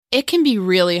It can be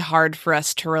really hard for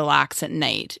us to relax at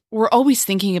night. We're always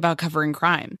thinking about covering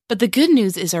crime. But the good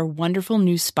news is our wonderful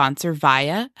new sponsor,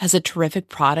 Via, has a terrific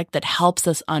product that helps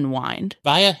us unwind.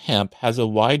 Via Hemp has a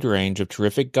wide range of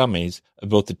terrific gummies of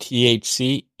both the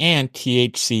THC and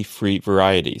THC-free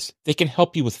varieties. They can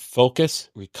help you with focus,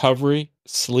 recovery,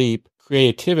 sleep,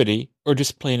 creativity, or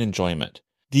just plain enjoyment.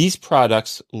 These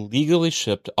products legally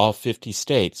ship to all 50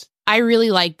 states. I really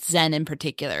liked Zen in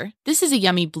particular. This is a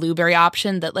yummy blueberry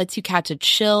option that lets you catch a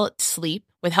chill sleep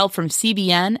with help from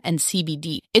CBN and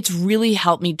CBD. It's really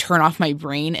helped me turn off my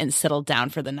brain and settle down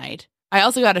for the night. I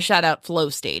also got to shout out Flow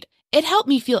State. It helped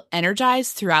me feel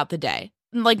energized throughout the day.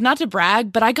 Like, not to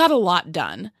brag, but I got a lot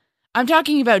done. I'm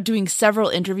talking about doing several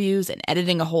interviews and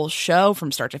editing a whole show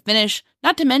from start to finish,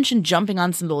 not to mention jumping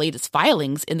on some of the latest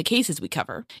filings in the cases we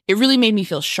cover. It really made me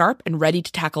feel sharp and ready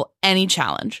to tackle any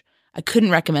challenge. I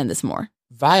couldn't recommend this more.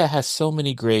 Via has so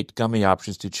many great gummy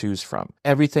options to choose from.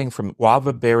 Everything from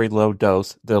guava berry low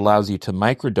dose that allows you to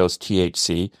microdose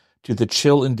THC to the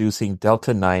chill-inducing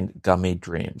Delta-9 gummy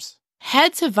dreams.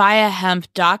 Head to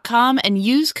viahemp.com and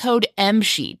use code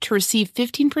MSHEET to receive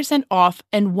 15% off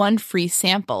and one free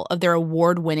sample of their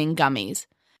award-winning gummies.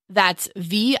 That's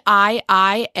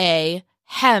VIIA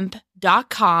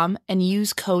hemp.com and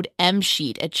use code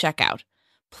MSHEET at checkout.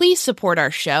 Please support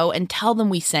our show and tell them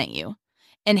we sent you.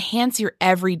 Enhance your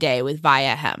everyday with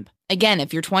Via Hemp. Again,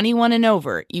 if you're 21 and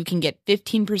over, you can get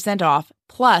 15% off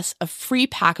plus a free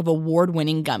pack of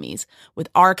award-winning gummies with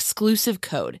our exclusive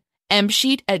code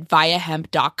MSheet at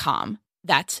viahemp.com.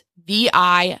 That's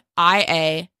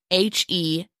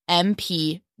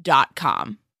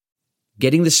VIIAHEMP.com.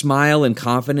 Getting the smile and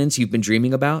confidence you've been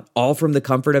dreaming about, all from the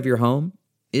comfort of your home,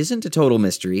 isn't a total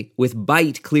mystery with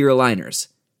Byte clear aligners.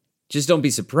 Just don't be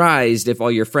surprised if all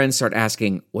your friends start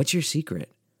asking, "What's your secret?"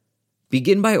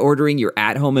 Begin by ordering your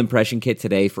at-home impression kit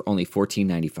today for only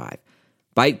 $14.95.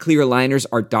 Byte clear aligners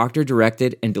are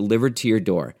doctor-directed and delivered to your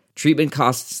door. Treatment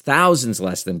costs thousands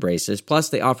less than braces, plus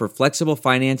they offer flexible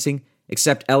financing,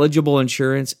 accept eligible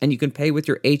insurance, and you can pay with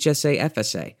your HSA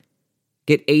FSA.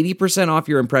 Get 80% off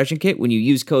your impression kit when you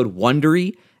use code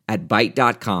WONDERY at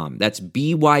Byte.com. That's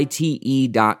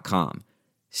BYTE.com.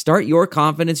 Start your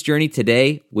confidence journey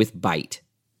today with Byte.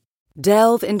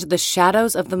 Delve into the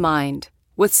shadows of the mind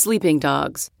with Sleeping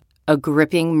Dogs, a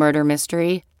gripping murder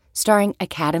mystery starring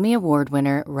Academy Award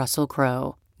winner Russell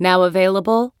Crowe. Now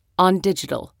available on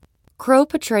digital. Crowe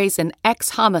portrays an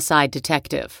ex-homicide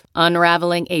detective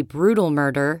unraveling a brutal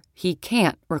murder he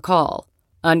can't recall.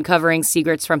 Uncovering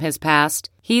secrets from his past,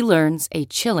 he learns a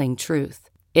chilling truth.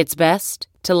 It's best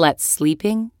to let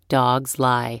sleeping dogs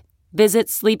lie. Visit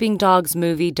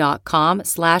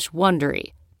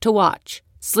sleepingdogsmovie.com/Wondery to watch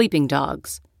Sleeping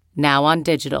Dogs, now on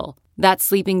digital. That's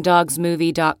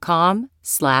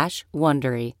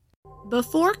sleepingdogsmovie.com/Wondery.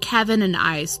 Before Kevin and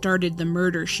I started the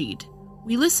Murder Sheet,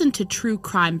 we listened to true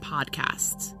crime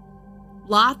podcasts.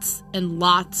 Lots and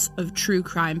lots of true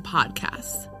crime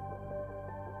podcasts.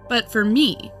 But for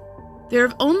me, there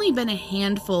have only been a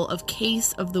handful of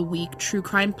Case of the Week true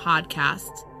crime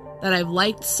podcasts that I've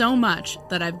liked so much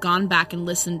that I've gone back and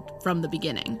listened from the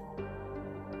beginning.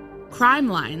 Crime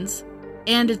Lines,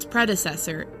 and its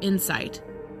predecessor, Insight,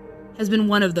 has been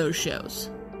one of those shows.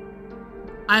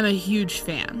 I'm a huge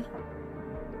fan.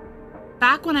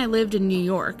 Back when I lived in New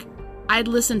York, I'd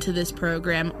listen to this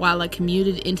program while I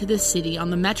commuted into the city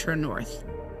on the Metro North.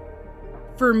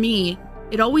 For me,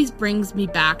 it always brings me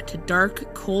back to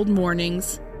dark, cold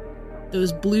mornings,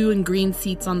 those blue and green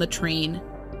seats on the train,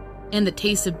 and the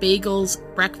taste of bagels,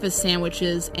 breakfast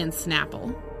sandwiches, and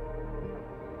Snapple.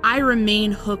 I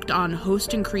remain hooked on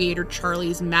host and creator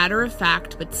Charlie's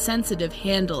matter-of-fact but sensitive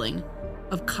handling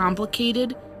of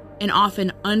complicated and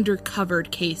often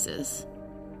undercovered cases.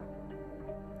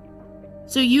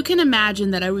 So you can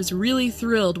imagine that I was really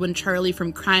thrilled when Charlie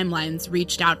from Crime Lines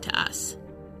reached out to us.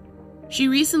 She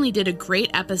recently did a great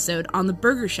episode on the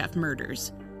Burger Chef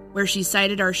murders, where she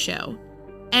cited our show,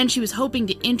 and she was hoping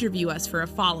to interview us for a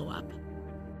follow-up.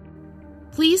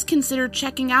 Please consider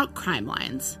checking out Crime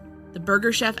Lines, the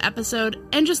Burger Chef episode,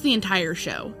 and just the entire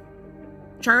show.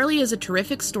 Charlie is a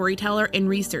terrific storyteller and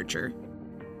researcher,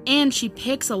 and she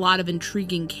picks a lot of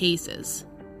intriguing cases.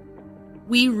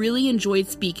 We really enjoyed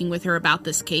speaking with her about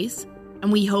this case,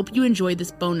 and we hope you enjoyed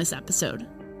this bonus episode.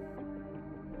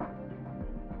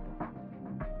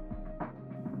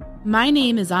 My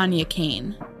name is Anya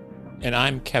Kane. And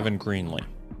I'm Kevin Greenlee.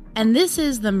 And this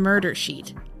is The Murder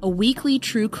Sheet, a weekly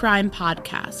true crime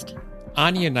podcast.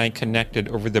 Anya and I connected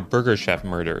over the Burger Chef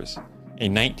murders, a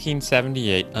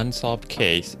 1978 unsolved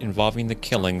case involving the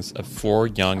killings of 4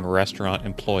 young restaurant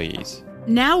employees.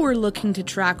 Now we're looking to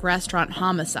track restaurant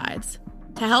homicides,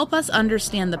 To help us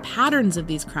understand the patterns of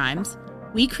these crimes,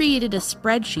 we created a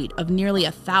spreadsheet of nearly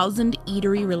 1,000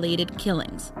 eatery-related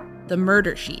killings, the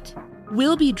Murder Sheet.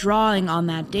 We'll be drawing on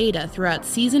that data throughout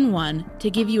Season 1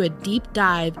 to give you a deep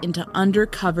dive into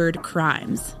undercovered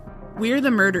crimes. We're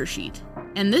the Murder Sheet,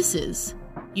 and this is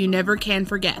You Never Can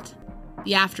Forget,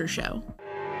 the after show.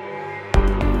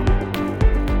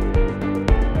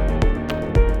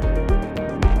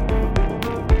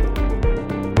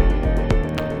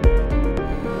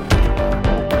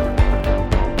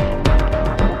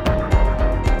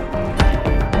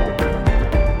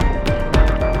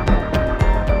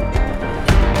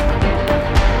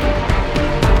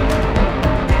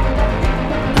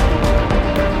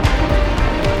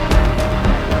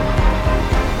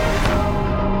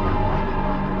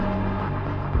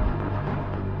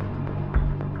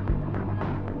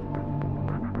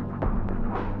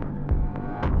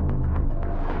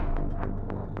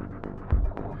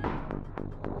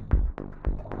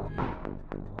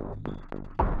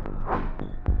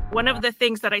 One of the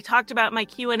things that I talked about in my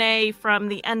Q&A from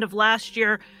the end of last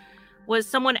year was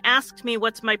someone asked me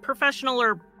what's my professional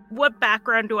or what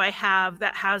background do I have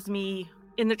that has me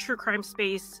in the true crime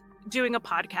space doing a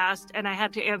podcast. And I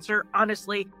had to answer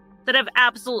honestly that I have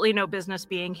absolutely no business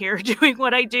being here doing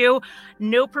what I do,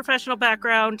 no professional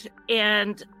background.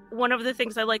 And one of the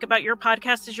things I like about your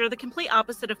podcast is you're the complete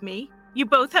opposite of me. You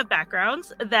both have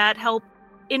backgrounds that help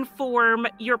inform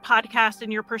your podcast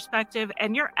and your perspective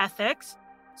and your ethics.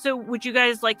 So would you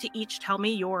guys like to each tell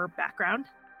me your background?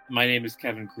 My name is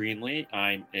Kevin Greenlee.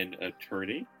 I'm an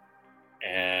attorney,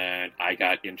 and I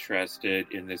got interested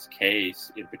in this case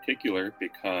in particular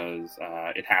because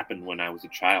it happened when I was a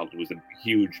child. It was a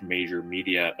huge major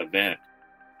media event.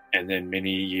 And then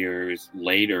many years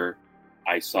later,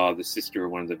 I saw the sister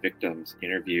of one of the victims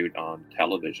interviewed on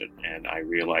television, and I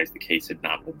realized the case had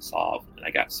not been solved, and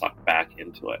I got sucked back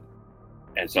into it.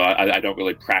 And so I don't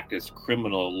really practice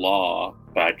criminal law,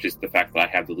 but just the fact that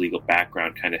I have the legal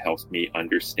background kind of helps me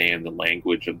understand the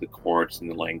language of the courts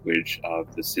and the language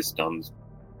of the systems,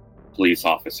 police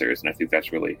officers. And I think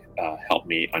that's really helped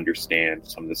me understand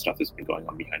some of the stuff that's been going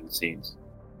on behind the scenes.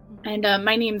 And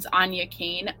my name's Anya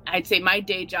Kane. I'd say my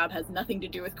day job has nothing to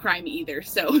do with crime either,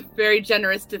 so very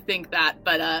generous to think that.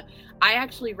 But I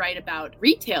actually write about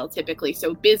retail typically,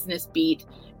 so business beat.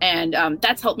 And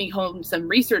that's helped me hone some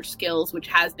research skills, which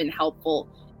has been helpful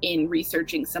in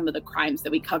researching some of the crimes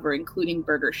that we cover, including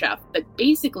Burger Chef. But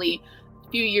basically,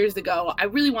 a few years ago, I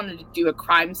really wanted to do a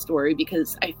crime story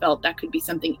because I felt that could be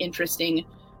something interesting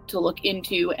to look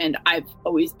into. And I've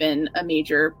always been a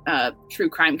major true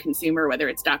crime consumer, whether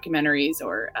it's documentaries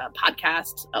or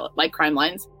podcasts like Crime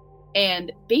Lines.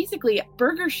 And basically,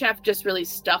 Burger Chef just really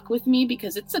stuck with me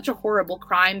because it's such a horrible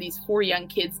crime. These 4 young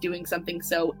kids doing something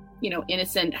so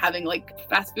innocent, having like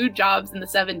fast food jobs in the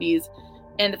 70s,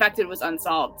 and the fact that it was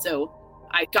unsolved. So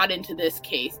I got into this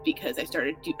case because I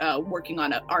started working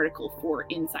on an article for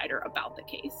Insider about the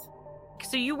case.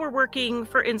 So you were working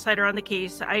for Insider on the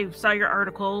case. I saw your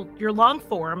article, your long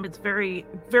form. It's very,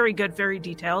 very good, very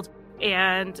detailed,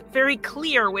 and very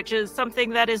clear, which is something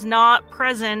that is not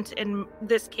present in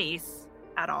this case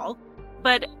at all.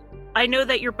 But I know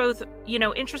that you're both,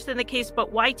 interested in the case,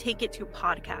 but why take it to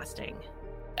podcasting?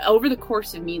 Over the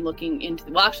course of me looking into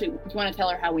do you want to tell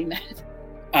her how we met?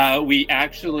 We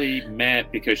actually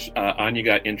met because Anya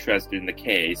got interested in the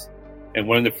case. And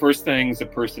one of the first things a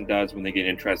person does when they get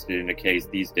interested in a case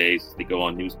these days is they go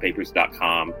on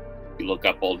newspapers.com. You look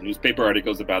up old newspaper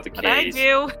articles about the case. I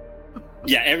do.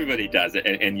 Yeah, everybody does it.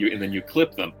 And then you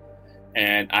clip them.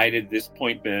 And I'd at this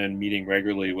point been meeting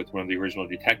regularly with one of the original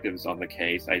detectives on the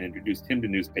case. I'd introduced him to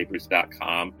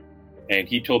newspapers.com. And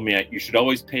he told me you should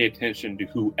always pay attention to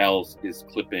who else is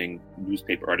clipping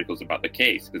newspaper articles about the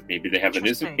case, because maybe they have an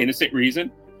innocent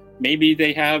reason. Maybe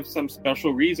they have some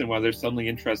special reason why they're suddenly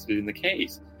interested in the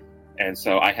case. And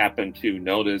so I happened to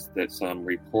notice that some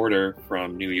reporter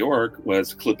from New York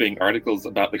was clipping articles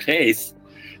about the case.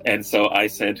 And so I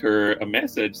sent her a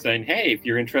message saying, hey, if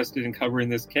you're interested in covering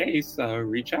this case,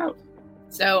 reach out.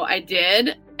 So I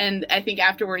did. And I think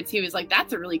afterwards he was like,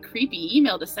 that's a really creepy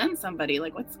email to send somebody.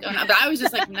 Like, what's going on? But I was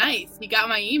just like, nice. You got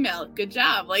my email. Good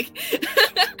job. Like,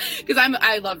 because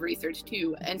I love research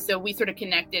too. And so we sort of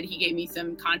connected. He gave me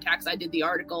some contacts. I did the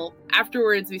article.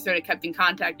 Afterwards, we sort of kept in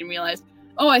contact and realized,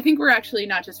 oh, I think we're actually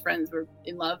not just friends. We're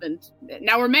in love and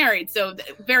now we're married. So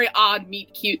very odd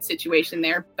meet cute situation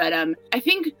there. But I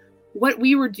think what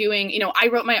we were doing, I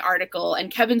wrote my article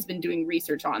and Kevin's been doing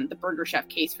research on the Burger Chef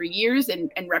case for years and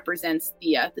represents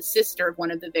the sister of one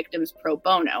of the victims pro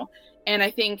bono. And I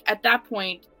think at that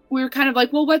point, we were kind of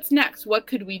like, well, what's next? What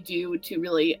could we do to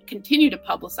really continue to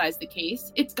publicize the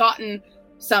case? It's gotten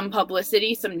some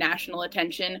publicity, some national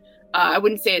attention. I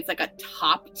wouldn't say it's like a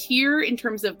top tier in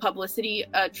terms of publicity,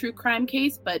 true crime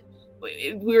case, but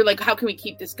we were like, how can we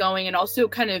keep this going? And also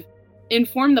kind of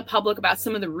inform the public about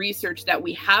some of the research that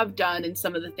we have done and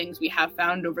some of the things we have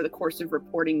found over the course of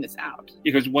reporting this out.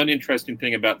 Because one interesting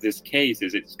thing about this case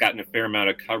is it's gotten a fair amount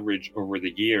of coverage over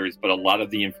the years, but a lot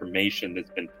of the information that's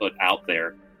been put out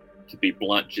there, to be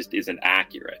blunt, just isn't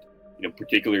accurate.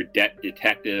 Particular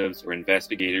detectives or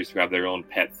investigators who have their own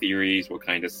pet theories will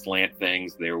kind of slant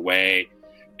things their way.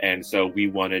 And so we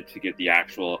wanted to get the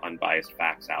actual unbiased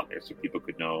facts out there so people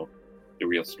could know the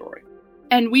real story.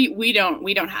 And we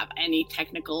don't have any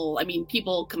technical, I mean,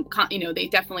 people, they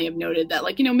definitely have noted that,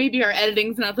 like, maybe our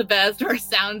editing's not the best, or our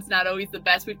sound's not always the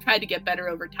best. We've tried to get better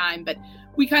over time, but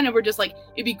we kind of were just like,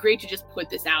 it'd be great to just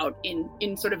put this out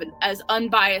in sort of an as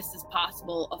unbiased as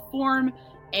possible a form,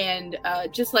 and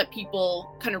just let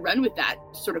people kind of run with that,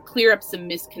 sort of clear up some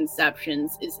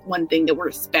misconceptions is one thing that we're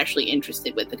especially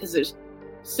interested with, because there's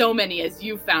so many, as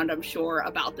you found, I'm sure,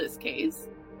 about this case.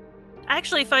 I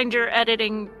actually find your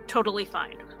editing totally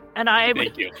fine. And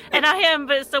Thank you. And I am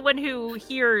someone who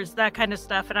hears that kind of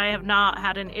stuff, and I have not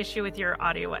had an issue with your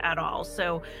audio at all.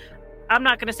 So I'm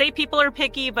not going to say people are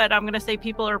picky, but I'm going to say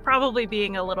people are probably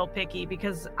being a little picky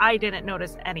because I didn't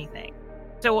notice anything.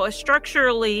 So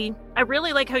structurally, I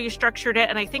really like how you structured it,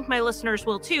 and I think my listeners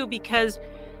will too, because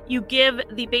you give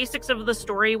the basics of the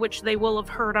story, which they will have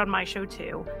heard on my show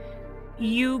too.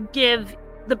 You give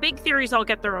the big theories all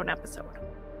get their own episode.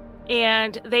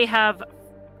 And they have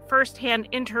firsthand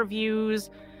interviews.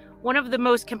 One of the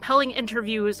most compelling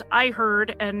interviews I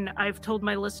heard, and I've told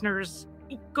my listeners,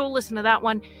 go listen to that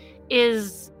one,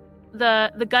 is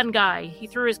the gun guy. He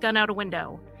threw his gun out a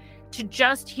window. To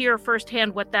just hear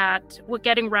firsthand what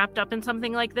getting wrapped up in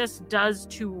something like this does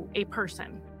to a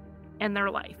person and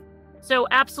their life. So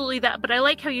absolutely that, but I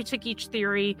like how you took each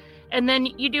theory, and then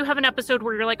you do have an episode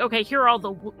where you're like, okay, here are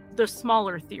all the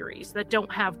smaller theories that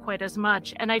don't have quite as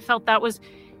much, and I felt that was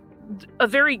a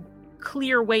very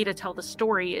clear way to tell the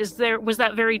story. Was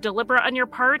that very deliberate on your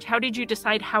part? How did you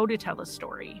decide how to tell the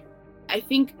story? I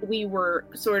think we were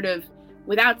sort of,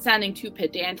 without sounding too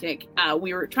pedantic,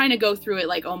 we were trying to go through it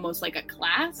like almost like a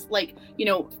class. Like,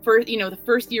 the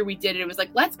first year we did it was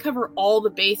like, let's cover all the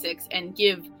basics and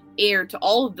give air to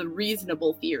all of the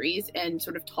reasonable theories and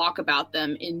sort of talk about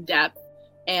them in depth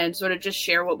and sort of just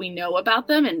share what we know about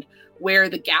them and where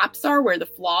the gaps are, where the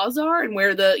flaws are, and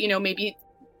where the, maybe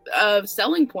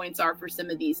selling points are for some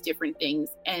of these different things.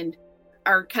 And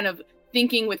our kind of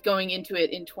thinking with going into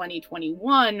it in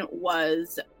 2021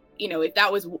 was, if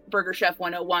that was Burger Chef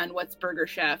 101, what's Burger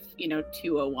Chef,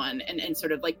 201, and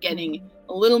sort of like getting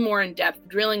a little more in depth,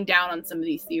 drilling down on some of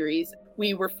these theories.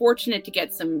 We were fortunate to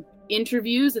get some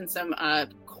interviews and some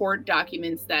court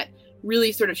documents that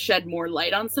really sort of shed more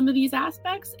light on some of these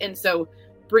aspects. And so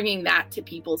bringing that to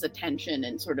people's attention,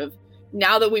 and sort of,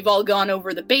 now that we've all gone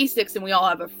over the basics and we all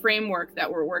have a framework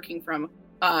that we're working from,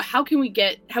 how can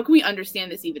we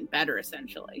understand this even better,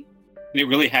 essentially? It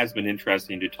really has been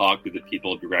interesting to talk to the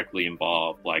people directly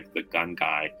involved, like the gun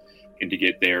guy, and to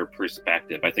get their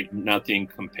perspective. I think nothing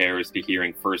compares to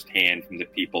hearing firsthand from the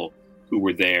people who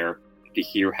were there, to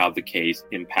hear how the case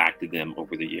impacted them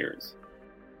over the years.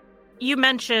 You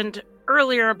mentioned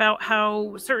earlier about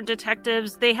how certain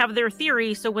detectives, they have their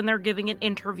theory, so when they're giving an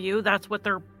interview, that's what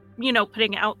they're,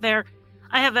 putting out there.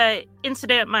 I have an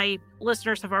incident my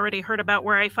listeners have already heard about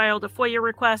where I filed a FOIA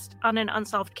request on an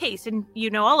unsolved case, and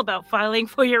you know all about filing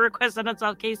FOIA requests on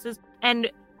unsolved cases,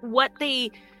 and what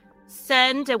they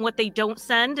send and what they don't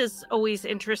send is always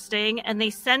interesting. And they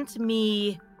sent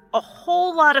me a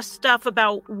whole lot of stuff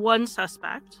about one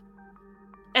suspect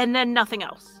and then nothing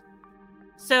else.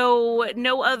 So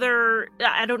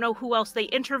I don't know who else they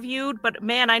interviewed, but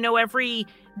man, I know every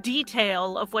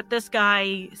detail of what this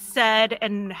guy said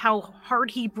and how hard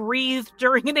he breathed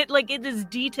during it. Like, it is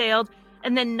detailed,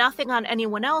 and then nothing on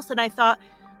anyone else. And I thought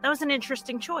that was an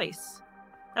interesting choice.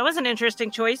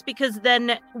 Because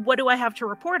then what do I have to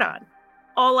report on?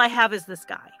 All I have is this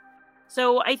guy.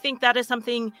 So I think that is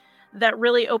something that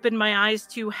really opened my eyes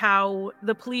to how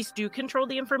the police do control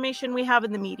the information we have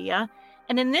in the media.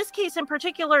 And in this case in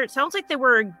particular, it sounds like they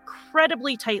were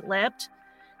incredibly tight-lipped.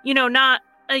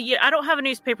 I don't have a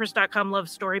newspapers.com love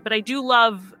story, but I do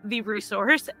love the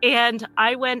resource. And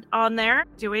I went on there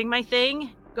doing my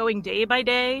thing, going day by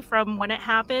day from when it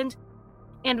happened.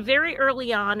 And very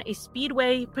early on, a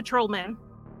Speedway patrolman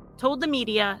told the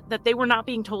media that they were not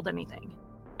being told anything.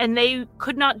 And they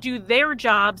could not do their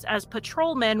jobs as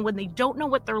patrolmen when they don't know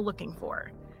what they're looking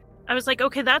for. I was like,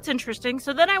 okay, that's interesting.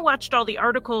 So then I watched all the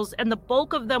articles, and the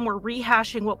bulk of them were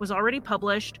rehashing what was already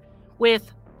published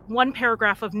with one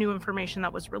paragraph of new information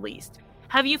that was released.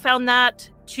 Have you found that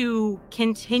to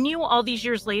continue all these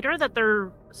years later, that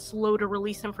they're slow to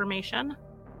release information?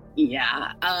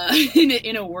 Yeah,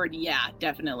 in a word, yeah,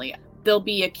 definitely. There'll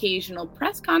be occasional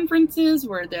press conferences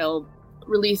where they'll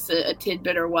release a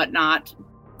tidbit or whatnot.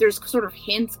 There's sort of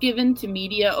hints given to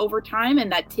media over time,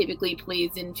 and that typically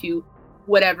plays into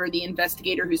whatever the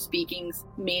investigator who's speaking's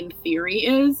main theory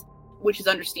is, which is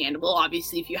understandable.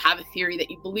 Obviously, if you have a theory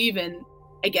that you believe in,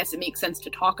 I guess it makes sense to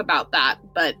talk about that.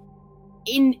 But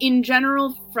in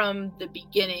general, from the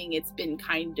beginning, it's been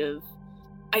kind of,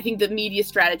 I think the media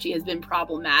strategy has been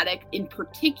problematic, in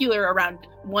particular around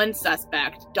one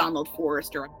suspect, Donald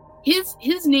Forrester.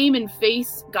 His name and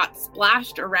face got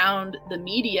splashed around the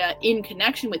media in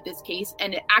connection with this case,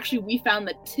 and actually we found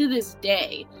that to this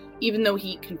day, even though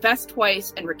he confessed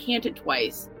twice and recanted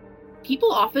twice,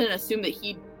 people often assume that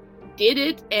he did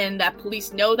it and that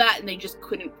police know that and they just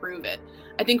couldn't prove it.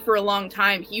 I think for a long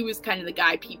time, he was kind of the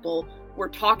guy people were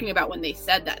talking about when they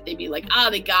said that. They'd be like,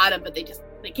 they got him, but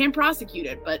they can't prosecute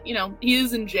it. But, he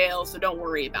is in jail, so don't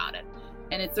worry about it.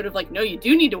 And it's sort of like, no, you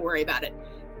do need to worry about it.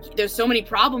 There's so many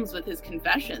problems with his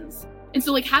confessions. And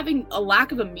so, having a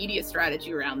lack of a media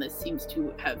strategy around this seems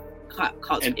to have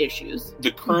caused some issues.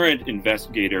 The current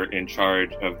investigator in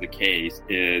charge of the case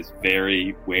is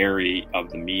very wary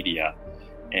of the media.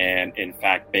 And in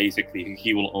fact, basically,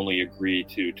 he will only agree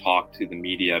to talk to the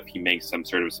media if he makes some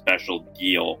sort of special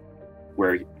deal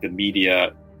where the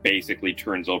media basically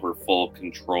turns over full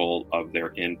control of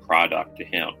their end product to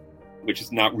him, which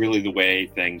is not really the way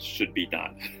things should be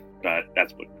done. But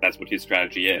that's what his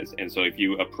strategy is. And so if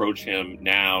you approach him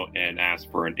now and ask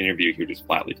for an interview, he'll just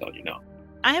flatly tell you no.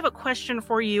 I have a question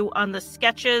for you on the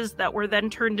sketches that were then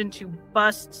turned into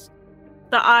busts.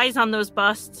 The eyes on those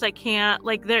busts, I can't,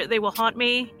 they will haunt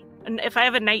me. And if I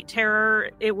have a night terror,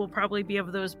 it will probably be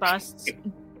of those busts.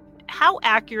 How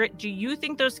accurate do you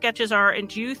think those sketches are? And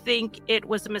do you think it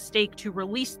was a mistake to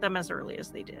release them as early as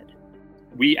they did?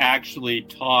 We actually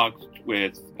talked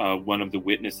with one of the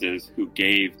witnesses who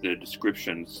gave the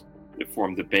descriptions that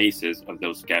formed the basis of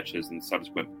those sketches and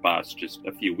subsequent busts just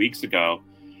a few weeks ago.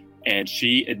 And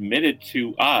she admitted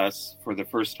to us for the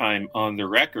first time on the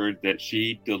record that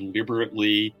she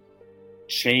deliberately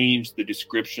changed the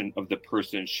description of the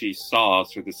person she saw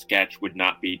so the sketch would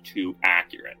not be too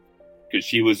accurate. Because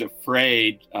she was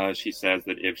afraid, she says,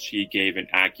 that if she gave an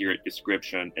accurate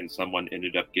description and someone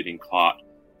ended up getting caught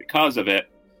because of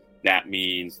it, that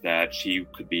means that she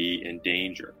could be in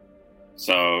danger.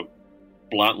 So,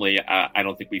 bluntly, I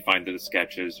don't think we find that the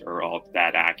sketches are all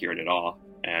that accurate at all.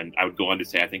 And I would go on to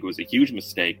say I think it was a huge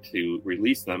mistake to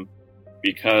release them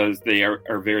because they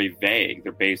are very vague.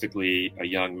 They're basically a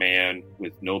young man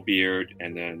with no beard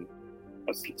and then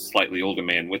a slightly older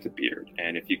man with a beard.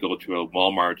 And if you go to a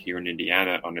Walmart here in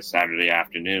Indiana on a Saturday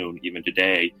afternoon, even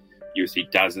today, you see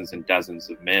dozens and dozens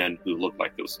of men who look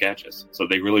like those sketches. So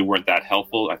they really weren't that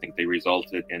helpful. I think they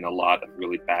resulted in a lot of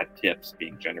really bad tips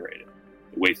being generated.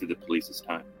 It wasted the police's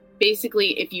time.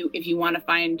 Basically, if you want to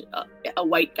find a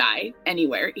white guy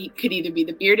anywhere, he could either be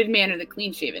the bearded man or the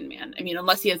clean-shaven man. I mean,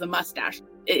 unless he has a mustache.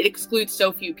 It excludes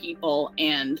so few people.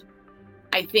 And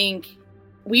I think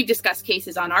we've discussed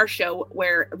cases on our show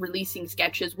where releasing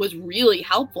sketches was really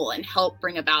helpful and helped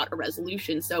bring about a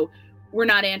resolution. So we're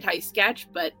not anti-sketch,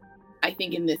 but I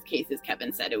think in this case, as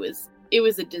Kevin said, it was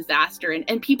a disaster.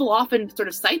 And people often sort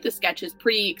of cite the sketches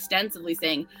pretty extensively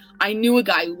saying, I knew a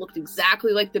guy who looked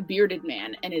exactly like the bearded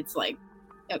man. And it's like,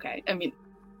 okay, I mean,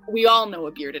 we all know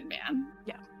a bearded man.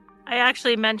 Yeah. I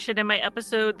actually mentioned in my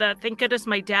episode that thank goodness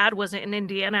my dad wasn't in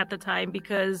Indiana at the time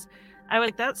because I was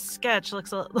like, that sketch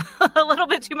looks a little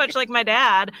bit too much like my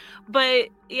dad, but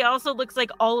he also looks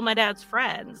like all of my dad's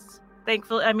friends.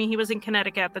 Thankfully, I mean, he was in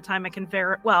Connecticut at the time.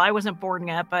 I wasn't born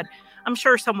yet, but I'm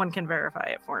sure someone can verify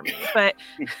it for me. But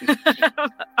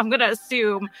I'm going to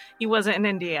assume he wasn't in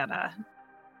Indiana.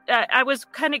 I was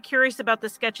kind of curious about the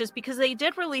sketches because they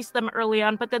did release them early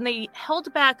on, but then they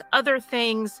held back other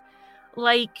things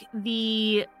like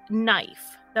the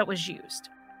knife that was used.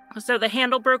 So the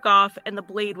handle broke off and the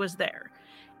blade was there.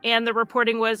 And the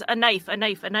reporting was a knife.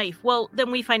 Well,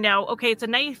 then we find out, okay, it's a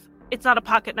knife. It's not a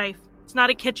pocket knife. It's not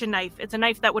a kitchen knife. It's a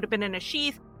knife that would have been in a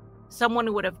sheath. Someone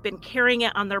who would have been carrying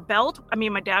it on their belt. I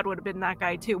mean, my dad would have been that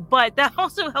guy too. But that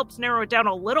also helps narrow it down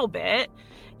a little bit.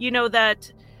 You know, that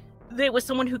it was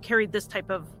someone who carried this type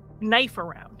of knife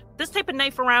around. This type of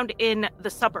knife around in the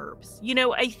suburbs. You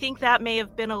know, I think that may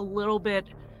have been a little bit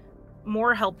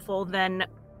more helpful than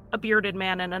a bearded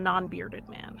man and a non-bearded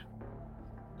man.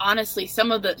 Honestly,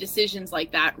 some of the decisions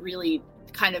like that really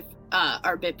kind of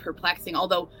are a bit perplexing.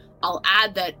 Although I'll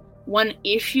add that One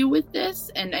issue with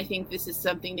this, and I think this is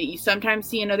something that you sometimes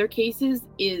see in other cases,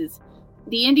 is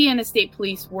the Indiana State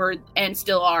Police were and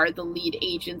still are the lead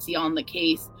agency on the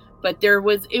case. But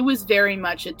it was very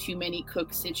much a too many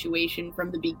cooks situation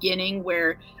from the beginning,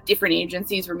 where different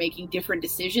agencies were making different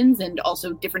decisions and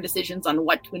also different decisions on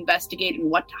what to investigate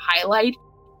and what to highlight.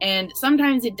 And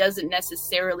sometimes it doesn't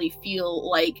necessarily feel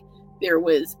like there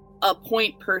was a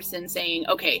point person saying,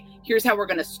 okay, here's how we're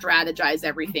going to strategize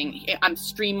everything. I'm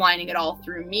streamlining it all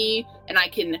through me, and I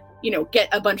can, get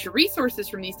a bunch of resources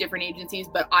from these different agencies,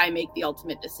 but I make the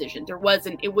ultimate decision.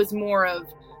 It was more of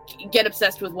get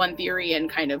obsessed with one theory and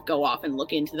kind of go off and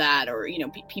look into that, or,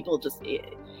 people just,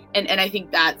 and I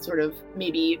think that sort of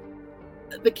maybe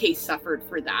the case suffered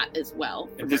for that as well.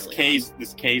 This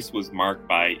case was marked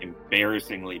by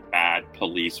embarrassingly bad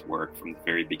police work from the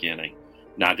very beginning,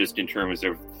 not just in terms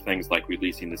of things like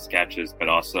releasing the sketches, but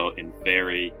also in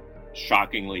very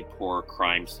shockingly poor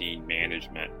crime scene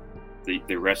management.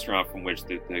 The restaurant from which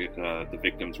the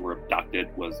victims were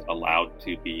abducted was allowed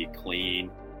to be clean,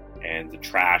 and the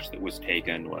trash that was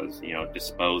taken was,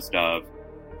 disposed of.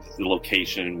 The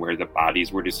location where the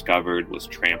bodies were discovered was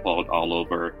trampled all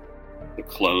over. The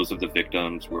clothes of the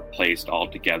victims were placed all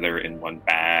together in one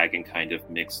bag and kind of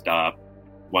mixed up.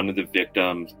 One of the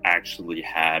victims actually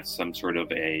had some sort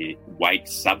of a white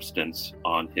substance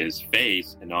on his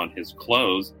face and on his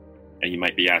clothes. And you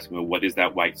might be asking, well, what is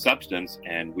that white substance?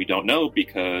 And we don't know,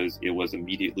 because it was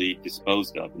immediately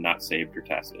disposed of, not saved or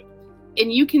tested.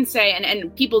 And you can say,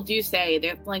 and people do say,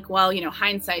 they're like, well,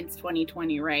 hindsight's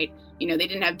 20/20, right? They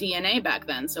didn't have DNA back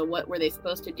then, so what were they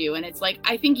supposed to do? And it's like,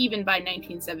 I think even by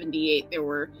 1978, there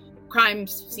were crime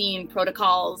scene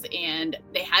protocols and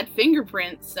they had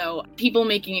fingerprints. So people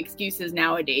making excuses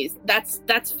nowadays,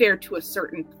 that's fair to a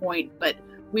certain point, but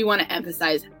we want to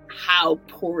emphasize how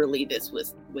poorly this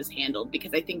was handled,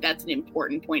 because I think that's an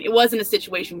important point. It wasn't a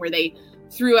situation where they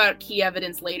threw out key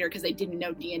evidence later because they didn't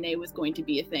know DNA was going to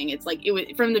be a thing. It's like, it was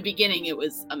from the beginning, it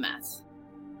was a mess.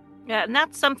 Yeah, and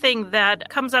that's something that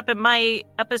comes up in my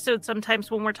episode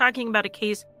sometimes when we're talking about a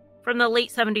case from the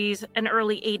late 70s and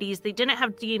early 80s. They didn't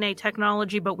have DNA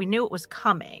technology, but we knew it was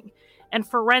coming. And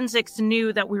forensics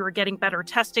knew that we were getting better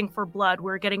testing for blood.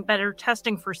 We were getting better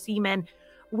testing for semen.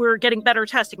 We were getting better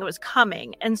testing. It was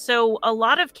coming. And so a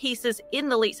lot of cases in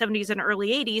the late 70s and early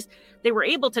 80s, they were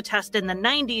able to test in the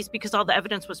 90s because all the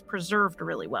evidence was preserved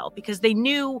really well, because they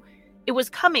knew it was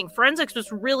coming. Forensics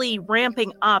was really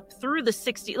ramping up through the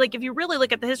 60s. Like, if you really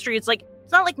look at the history, it's not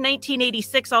like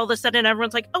 1986, all of a sudden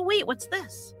everyone's like, oh, wait, what's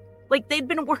this? Like, they'd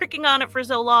been working on it for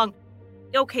so long.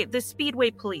 Okay, the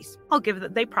Speedway police, I'll give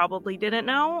them, they probably didn't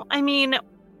know. I mean,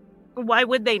 why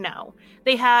would they know?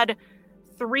 They had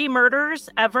 3 murders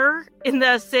ever in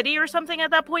the city or something at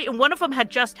that point, and one of them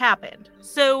had just happened.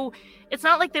 So it's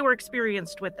not like they were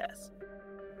experienced with this.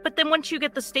 But then once you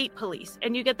get the state police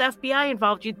and you get the FBI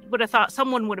involved, you would have thought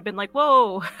someone would have been like,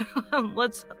 whoa,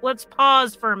 let's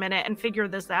pause for a minute and figure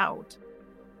this out.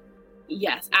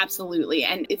 Yes, absolutely.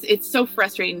 And it's so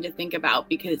frustrating to think about,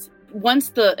 because once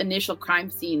the initial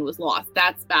crime scene was lost,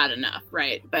 that's bad enough,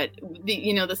 right? But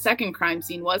the second crime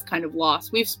scene was kind of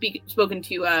lost. We've spoken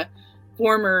to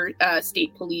former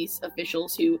state police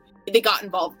officials who they got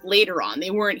involved later on.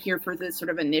 They weren't here for this sort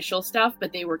of initial stuff,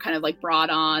 but they were kind of like brought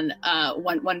on.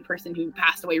 One person who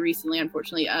passed away recently,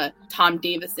 unfortunately, Tom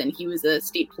Davison. He was a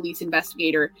state police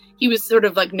investigator. He was sort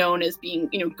of like known as being,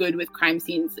 good with crime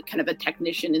scenes, kind of a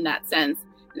technician in that sense.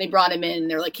 And they brought him in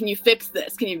and they're like, can you fix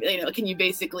this? Can you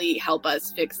basically help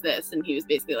us fix this? And he was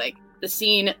basically like, the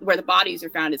scene where the bodies are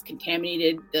found is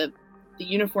contaminated. The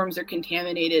uniforms are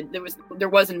contaminated. There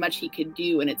wasn't much he could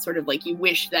do. And it's sort of like, you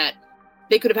wish that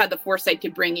they could have had the foresight to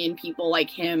bring in people like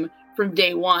him from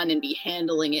day one and be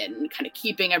handling it and kind of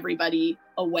keeping everybody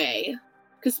away.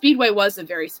 Because Speedway was a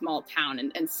very small town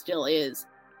and still is.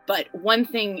 But one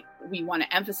thing we want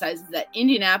to emphasize is that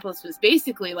Indianapolis was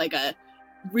basically like a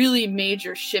really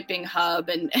major shipping hub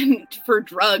and for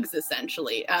drugs,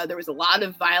 essentially. There was a lot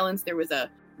of violence. There was a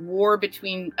war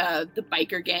between the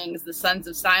biker gangs, the Sons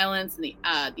of Silence, and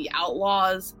the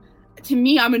Outlaws. To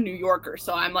me, I'm a New Yorker,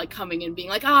 so I'm like coming in being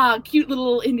like, cute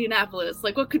little Indianapolis.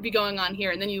 Like, what could be going on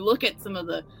here? And then you look at some of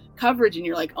the coverage and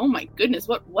you're like, oh my goodness,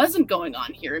 what wasn't going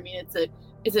on here? I mean,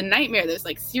 it's a nightmare. There's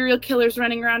like serial killers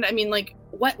running around. I mean, like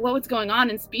what was going on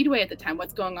in Speedway at the time?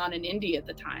 What's going on in Indy at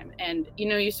the time? And,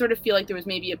 you sort of feel like there was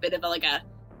maybe a bit of a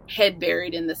head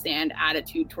buried in the sand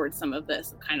attitude towards some of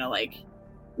this, kind of like,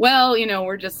 well,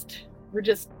 we're just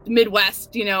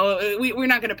Midwest, we're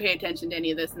not going to pay attention to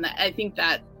any of this. And I think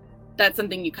that's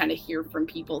something you kind of hear from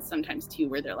people sometimes too,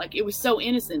 where they're like, it was so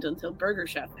innocent until Burger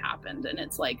Chef happened. And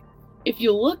it's like, if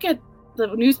you look at the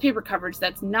newspaper coverage,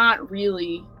 that's not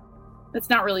really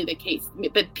the case.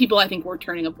 But people, I think, were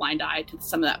turning a blind eye to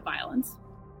some of that violence.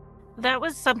 That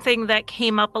was something that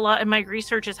came up a lot in my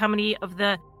research, is how many of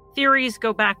the theories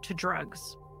go back to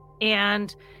drugs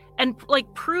and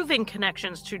like proving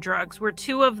connections to drugs, where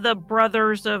two of the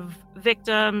brothers of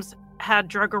victims had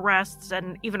drug arrests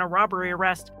and even a robbery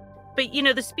arrest. But, you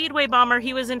know, the Speedway bomber,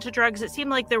 he was into drugs. It seemed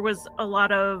like there was a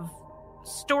lot of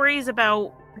stories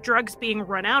about drugs being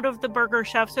run out of the Burger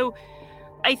Chef. So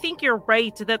I think you're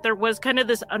right that there was kind of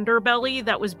this underbelly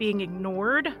that was being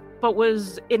ignored, but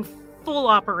was in full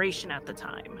operation at the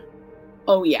time.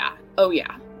 Oh yeah,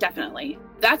 definitely.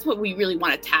 That's what we really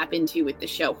want to tap into with the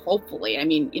show, hopefully. I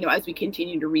mean, you know, as we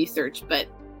continue to research, but,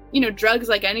 you know, drugs,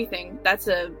 like anything, that's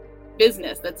a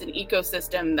business, that's an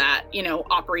ecosystem that, you know,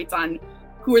 operates on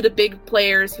who are the big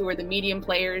players, who are the medium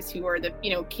players, who are the,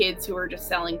 you know, kids who are just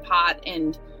selling pot.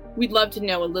 And we'd love to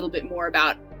know a little bit more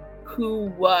about who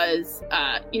was,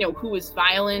 who was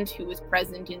violent, who was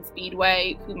present in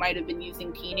Speedway, who might have been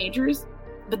using teenagers.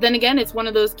 But then again, it's one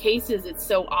of those cases, it's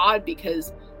so odd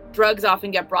because drugs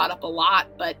often get brought up a lot,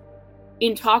 but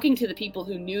in talking to the people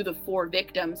who knew the 4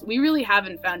 victims, we really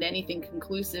haven't found anything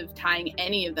conclusive tying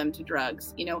any of them to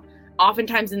drugs. You know,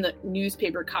 oftentimes in the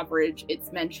newspaper coverage,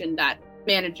 it's mentioned that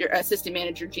assistant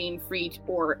manager Jane Freet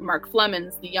or Mark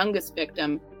Flemons, the youngest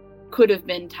victim, could have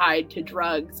been tied to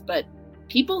drugs, but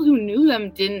people who knew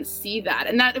them didn't see that.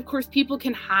 And that, of course, people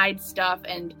can hide stuff,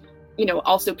 and, you know,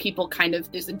 also people kind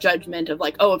of, there's a judgment of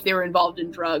like, oh, if they were involved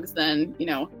in drugs, then, you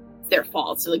know, it's their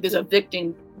fault. So like there's a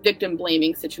victim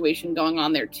blaming situation going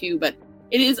on there too. But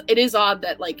it is odd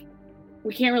that like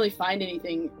we can't really find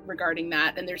anything regarding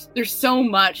that. And there's so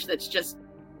much that's just,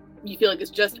 you feel like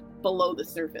it's just below the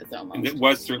surface almost. And there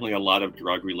was certainly a lot of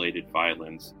drug-related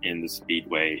violence in the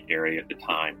Speedway area at the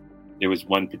time. There was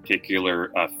one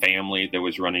particular family that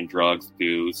was running drugs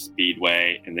through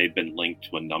Speedway, and they've been linked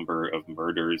to a number of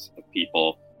murders of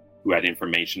people who had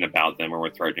information about them or were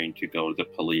threatening to go to the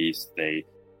police.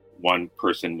 One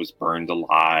person was burned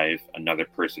alive. Another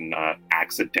person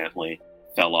accidentally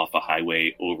fell off a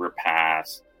highway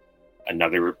overpass.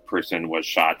 Another person was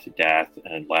shot to death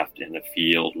and left in a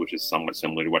field, which is somewhat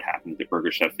similar to what happened to the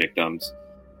Burger Chef victims.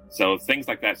 So things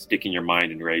like that stick in your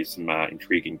mind and raise some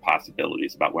intriguing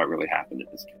possibilities about what really happened in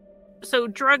this case. So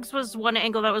drugs was one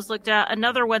angle that was looked at.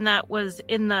 Another one that was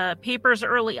in the papers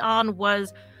early on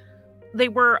was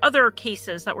there were other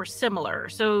cases that were similar.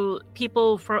 So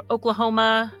people from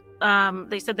Oklahoma,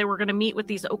 they said they were going to meet with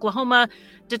these Oklahoma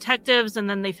detectives, and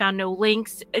then they found no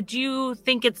links. Do you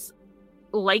think it's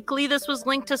likely this was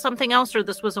linked to something else, or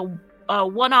this was a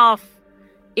one-off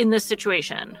in this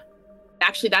situation?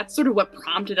 Actually, that's sort of what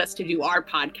prompted us to do our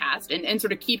podcast and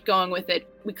sort of keep going with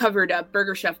it. We covered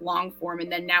Burger Chef long form,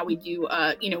 and then now we do,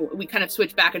 we kind of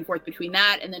switch back and forth between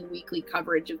that and then weekly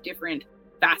coverage of different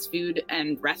fast food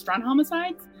and restaurant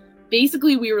homicides.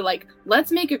 Basically, we were like,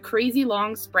 let's make a crazy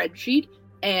long spreadsheet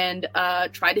and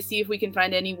try to see if we can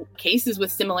find any cases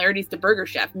with similarities to Burger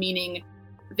Chef, meaning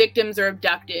victims are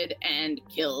abducted and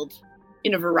killed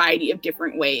in a variety of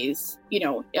different ways,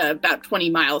 about 20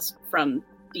 miles from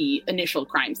the initial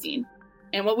crime scene.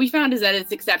 And what we found is that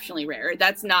it's exceptionally rare.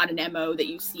 That's not an MO that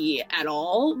you see at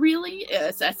all, really,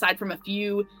 aside from a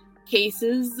few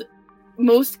cases.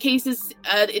 Most cases,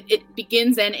 it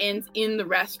begins and ends in the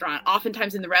restaurant,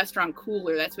 oftentimes in the restaurant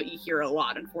cooler. That's what you hear a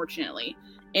lot, unfortunately.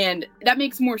 And that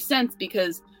makes more sense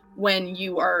because when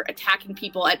you are attacking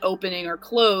people at opening or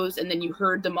close, and then you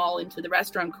herd them all into the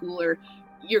restaurant cooler,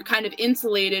 you're kind of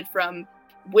insulated from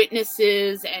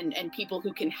witnesses and people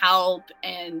who can help,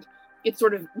 and it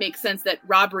sort of makes sense that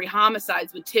robbery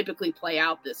homicides would typically play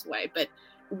out this way. But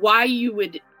why you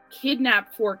would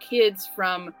kidnap 4 kids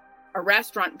from a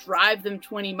restaurant, drive them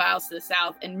 20 miles to the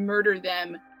south, and murder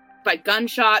them by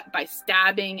gunshot, by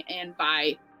stabbing, and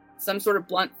by some sort of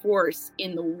blunt force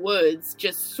in the woods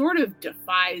just sort of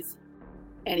defies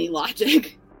any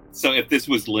logic. So if this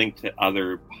was linked to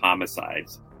other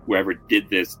homicides, whoever did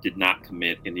this did not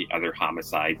commit any other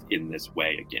homicides in this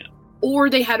way again. Or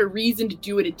they had a reason to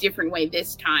do it a different way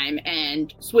this time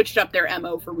and switched up their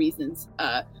MO for reasons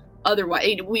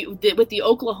otherwise. With the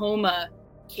Oklahoma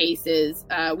cases,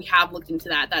 we have looked into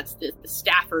that. That's the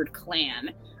Stafford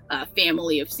clan,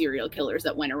 family of serial killers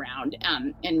that went around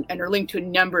and are linked to a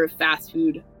number of fast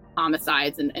food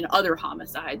homicides and other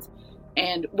homicides.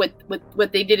 And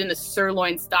what they did in the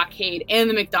Sirloin Stockade and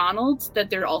the McDonald's that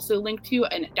they're also linked to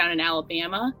and down in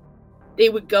Alabama, they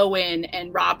would go in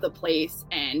and rob the place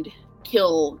and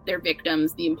kill their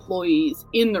victims, the employees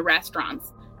in the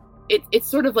restaurants. It's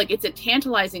sort of like, it's a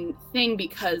tantalizing thing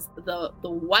because the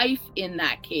wife in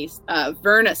that case,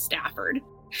 Verna Stafford,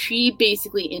 she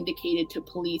basically indicated to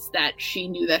police that she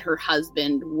knew that her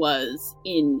husband was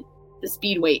in the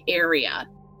Speedway area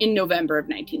in November of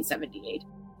 1978.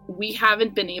 We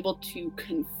haven't been able to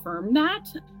confirm that,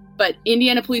 but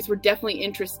Indiana police were definitely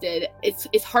interested.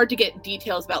 It's hard to get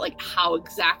details about like how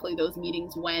exactly those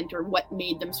meetings went or what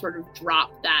made them sort of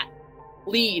drop that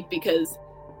lead, because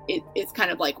it's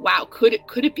kind of like, wow, could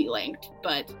it be linked?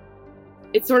 But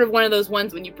it's sort of one of those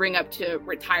ones when you bring up to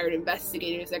retired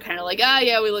investigators, they're kind of like,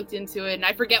 yeah, we looked into it and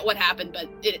I forget what happened, but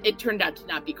it turned out to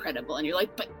not be credible. And you're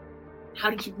like, but how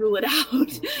did you rule it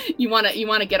out? you want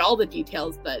to get all the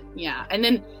details, but yeah. And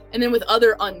then with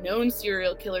other unknown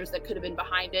serial killers that could have been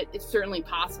behind it, it's certainly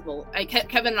possible.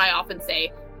 Kevin and I often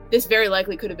say this very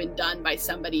likely could have been done by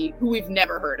somebody who we've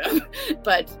never heard of,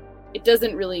 but it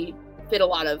doesn't really fit a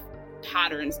lot of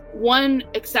patterns. One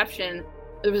exception,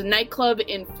 there was a nightclub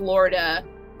in Florida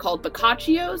called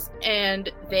Boccaccio's,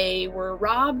 and they were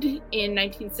robbed in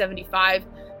 1975.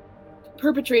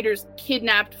 Perpetrators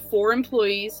kidnapped 4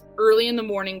 employees early in the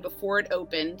morning before it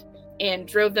opened and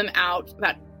drove them out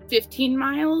about 15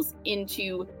 miles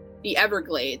into the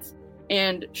Everglades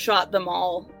and shot them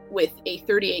all with a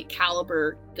 .38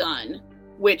 caliber gun,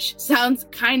 which sounds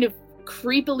kind of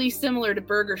creepily similar to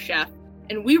Burger Chef.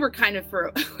 And we were kind of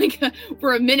for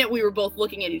a minute, we were both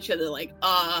looking at each other like,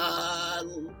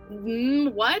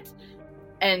 what?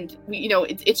 And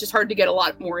it's just hard to get a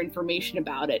lot more information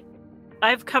about it.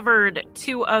 I've covered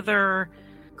 2 other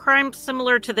crimes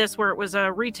similar to this where it was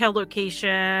a retail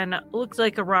location, looks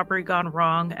like a robbery gone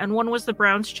wrong. And one was the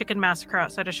Brown's Chicken Massacre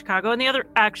outside of Chicago. And the other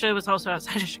actually was also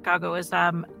outside of Chicago, is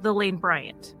the Lane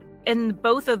Bryant. In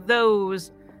both of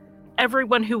those,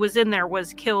 everyone who was in there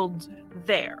was killed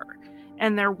there.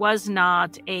 And there was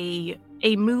not a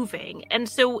moving. And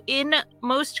so in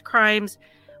most crimes,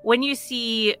 when you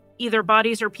see either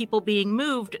bodies or people being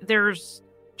moved, there's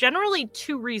generally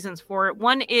 2 reasons for it.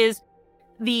 One is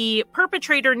the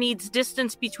perpetrator needs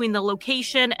distance between the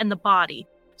location and the body.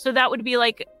 So that would be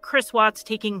like Chris Watts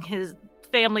taking his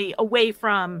family away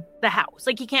from the house.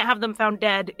 Like he can't have them found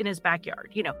dead in his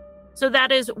backyard, So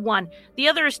that is one. The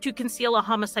other is to conceal a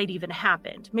homicide even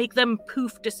happened, make them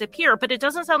poof disappear. But it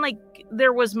doesn't sound like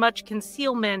there was much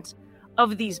concealment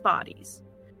of these bodies.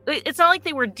 It's not like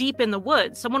they were deep in the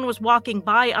woods. Someone was walking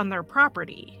by on their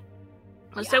property.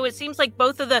 Yeah. So it seems like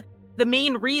both of the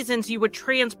main reasons you would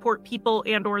transport people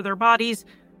and or their bodies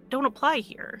don't apply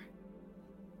here.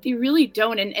 They really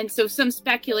don't. And so some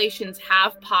speculations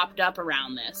have popped up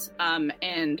around this.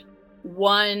 And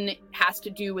one has to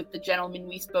do with the gentleman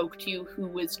we spoke to who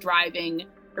was driving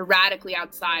erratically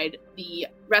outside the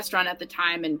restaurant at the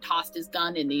time and tossed his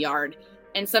gun in the yard.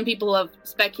 And some people have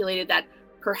speculated that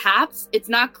perhaps, it's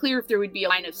not clear if there would be a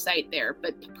line of sight there,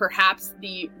 but perhaps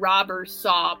the robber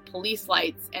saw police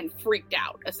lights and freaked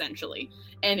out, essentially.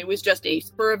 And it was just a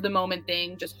spur of the moment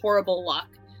thing, just horrible luck,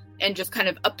 and just kind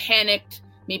of a panicked,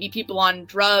 maybe people on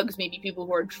drugs, maybe people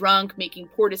who are drunk, making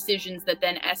poor decisions that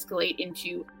then escalate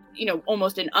into,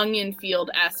 almost an onion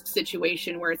field-esque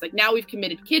situation where it's like, now we've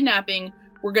committed kidnapping,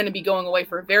 we're going to be going away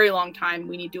for a very long time,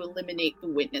 we need to eliminate the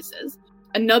witnesses.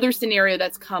 Another scenario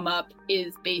that's come up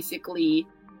is basically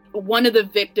one of the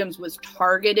victims was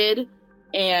targeted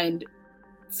and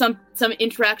some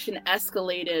interaction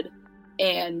escalated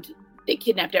and they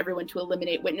kidnapped everyone to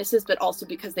eliminate witnesses, but also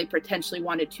because they potentially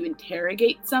wanted to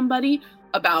interrogate somebody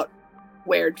about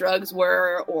where drugs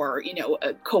were or,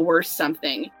 coerce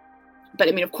something. But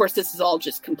I mean, of course, this is all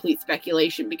just complete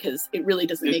speculation because it really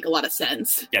doesn't make a lot of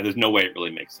sense. Yeah, there's no way it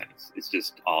really makes sense. It's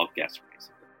just all guesswork.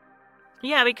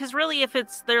 Yeah, because really, if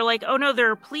they're like, oh no, there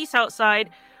are police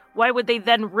outside, why would they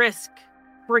then risk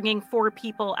bringing 4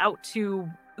 people out to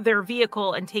their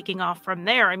vehicle and taking off from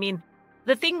there? I mean,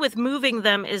 the thing with moving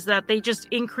them is that they just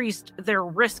increased their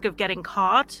risk of getting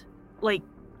caught, like,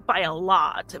 by a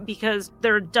lot, because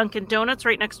their Dunkin' Donuts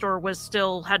right next door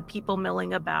had people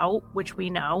milling about, which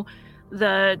we know.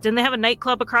 Didn't they have a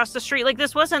nightclub across the street? Like,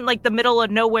 this wasn't like the middle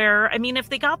of nowhere. I mean, if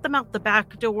they got them out the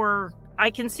back door, I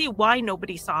can see why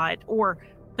nobody saw it, or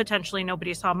potentially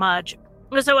nobody saw much.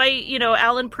 So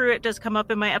Alan Pruitt does come up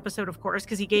in my episode, of course,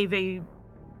 because he gave a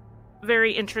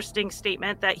very interesting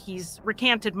statement that he's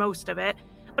recanted most of it.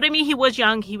 But I mean, he was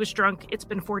young, he was drunk, it's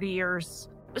been 40 years.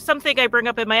 Something I bring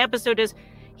up in my episode is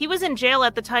he was in jail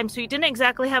at the time, so he didn't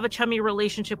exactly have a chummy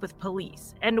relationship with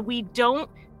police. And we don't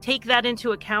take that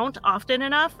into account often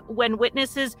enough when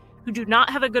witnesses who do not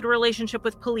have a good relationship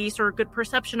with police or a good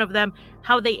perception of them,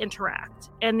 how they interact.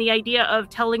 And the idea of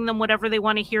telling them whatever they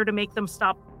want to hear to make them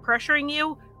stop pressuring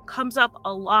you comes up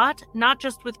a lot, not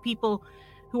just with people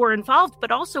who are involved, but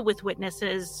also with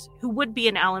witnesses who would be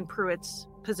in Alan Pruitt's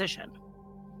position.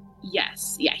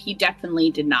 Yes. Yeah, he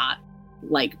definitely did not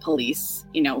like police,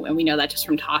 and we know that just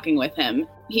from talking with him.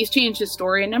 He's changed his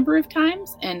story a number of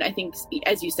times, and I think,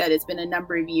 as you said, it's been a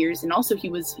number of years, and also he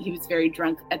was very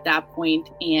drunk at that point,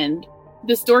 and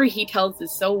the story he tells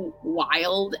is so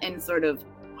wild and sort of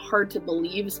hard to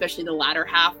believe, especially the latter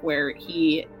half where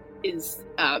he is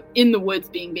in the woods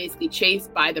being basically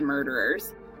chased by the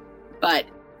murderers. But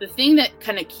the thing that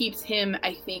kind of keeps him,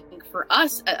 I think, for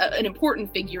us, an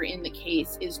important figure in the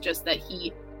case is just that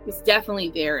he was definitely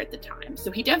there at the time. So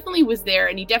he definitely was there,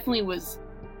 and he definitely was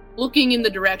looking in the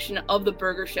direction of the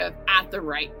burger chef at the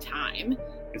right time.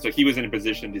 And so he was in a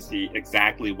position to see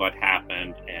exactly what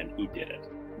happened and who did it.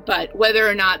 But whether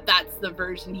or not that's the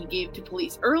version he gave to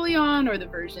police early on or the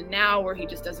version now where he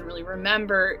just doesn't really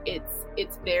remember,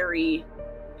 it's very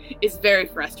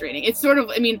frustrating. It's sort of,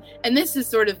 and this is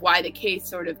sort of why the case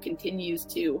sort of continues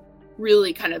to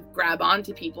really kind of grab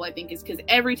onto people, I think, is because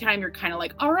every time you're kind of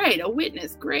like, all right, a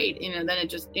witness, great. Then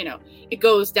it just, it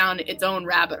goes down its own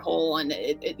rabbit hole, and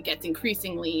it gets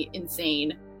increasingly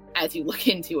insane as you look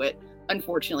into it,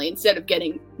 unfortunately. Instead of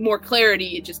getting more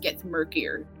clarity, it just gets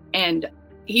murkier. And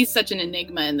he's such an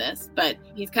enigma in this, but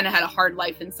he's kind of had a hard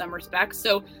life in some respects.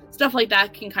 So stuff like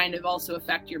that can kind of also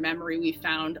affect your memory. We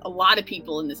found a lot of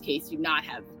people in this case do not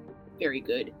have very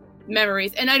good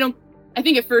memories. And I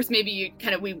think at first maybe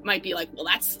we might be like, well,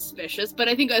 that's suspicious. But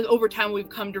I think over time we've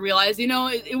come to realize,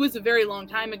 it was a very long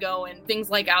time ago, and things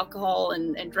like alcohol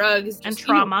and drugs. And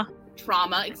trauma.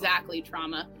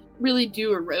 Trauma really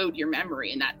do erode your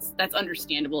memory, and that's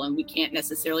understandable, and we can't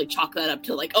necessarily chalk that up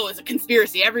to like, oh, it's a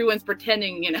conspiracy, everyone's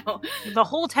pretending, the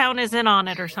whole town is in on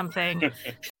it or something.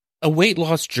 A weight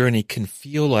loss journey can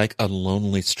feel like a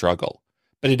lonely struggle,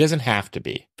 but it doesn't have to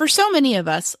be. For so many of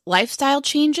us, lifestyle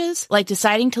changes, like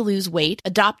deciding to lose weight,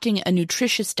 adopting a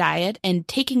nutritious diet, and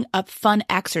taking up fun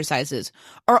exercises,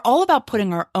 are all about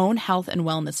putting our own health and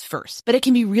wellness first. But it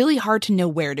can be really hard to know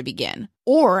where to begin,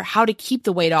 or how to keep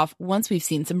the weight off once we've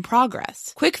seen some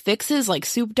progress. Quick fixes like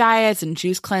soup diets and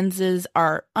juice cleanses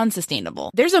are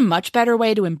unsustainable. There's a much better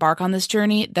way to embark on this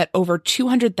journey that over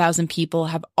 200,000 people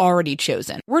have already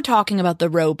chosen. We're talking about the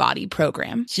Row Body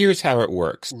program. Here's how it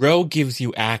works. Row gives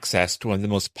you access to one of the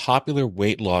most popular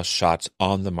weight loss shots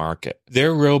on the market.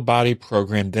 Their Row Body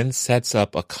program then sets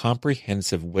up a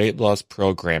comprehensive weight loss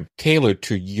program tailored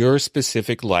to your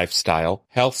specific lifestyle,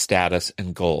 health status,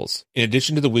 and goals. In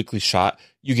addition to the weekly shot,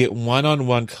 you get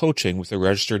one-on-one coaching with a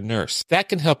registered nurse. That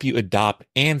can help you adopt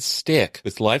and stick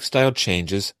with lifestyle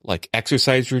changes like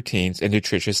exercise routines and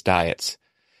nutritious diets.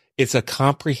 It's a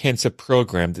comprehensive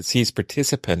program that sees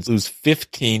participants lose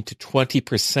 15 to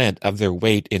 20% of their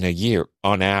weight in a year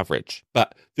on average.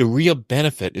 But the real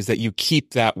benefit is that you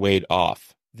keep that weight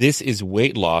off. This is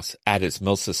weight loss at its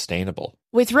most sustainable.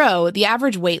 With Row, the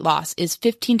average weight loss is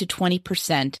 15 to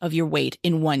 20% of your weight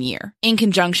in 1 year, in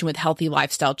conjunction with healthy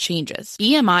lifestyle changes.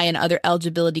 BMI and other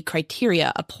eligibility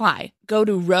criteria apply. Go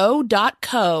to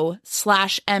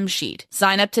row.co/msheet.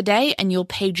 Sign up today and you'll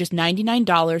pay just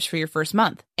 $99 for your first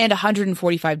month and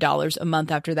 $145 a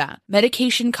month after that.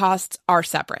 Medication costs are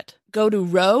separate. Go to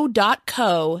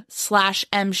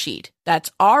row.co/msheet.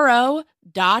 That's ro.co/msheet.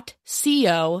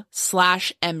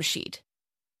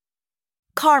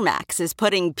 CarMax is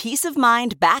putting peace of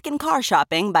mind back in car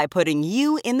shopping by putting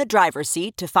you in the driver's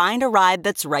seat to find a ride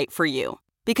that's right for you.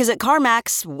 Because at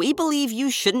CarMax, we believe you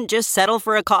shouldn't just settle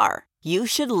for a car. You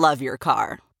should love your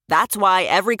car. That's why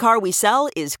every car we sell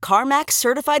is CarMax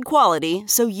certified quality,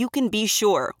 so you can be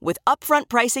sure with upfront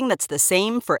pricing that's the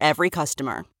same for every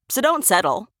customer. So don't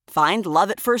settle. Find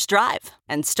love at first drive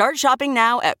and start shopping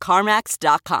now at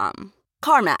CarMax.com.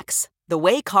 CarMax, the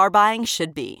way car buying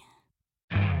should be.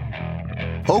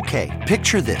 Okay,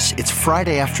 picture this. It's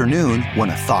Friday afternoon when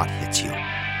a thought hits you.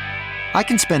 I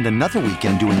can spend another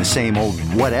weekend doing the same old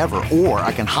whatever, or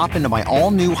I can hop into my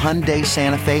all-new Hyundai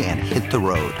Santa Fe and hit the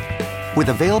road. With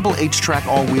available H-Track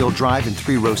all-wheel drive and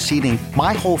 3-row seating,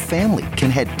 my whole family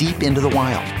can head deep into the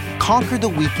wild. Conquer the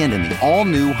weekend in the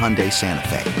all-new Hyundai Santa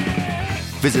Fe.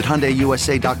 Visit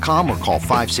HyundaiUSA.com or call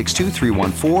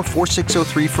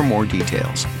 562-314-4603 for more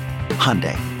details.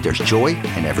 Hyundai, there's joy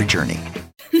in every journey.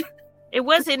 It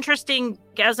was interesting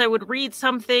as I would read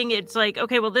something. It's like,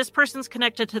 okay, well, this person's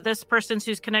connected to this person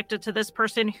who's connected to this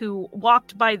person who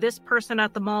walked by this person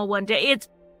at the mall one day.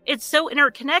 It's so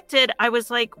interconnected. I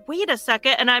was like, wait a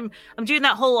second. And I'm doing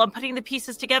that whole, I'm putting the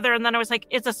pieces together. And then I was like,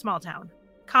 it's a small town.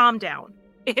 Calm down.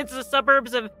 It's the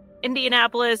suburbs of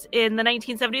Indianapolis in the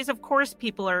 1970s. Of course,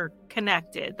 people are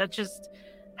connected. That's just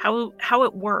how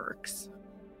it works.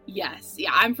 Yes.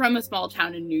 Yeah. I'm from a small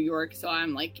town in New York. So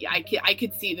I'm like, I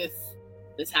could see this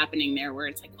happening there where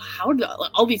it's like, wow, how do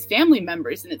all these family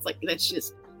members? And it's like,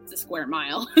 it's it's a square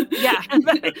mile. Yeah,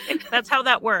 that's how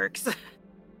that works.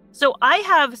 So I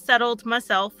have settled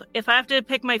myself, if I have to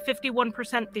pick my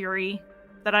 51% theory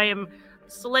that I am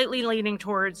slightly leaning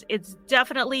towards, it's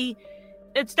definitely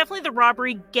the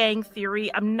robbery gang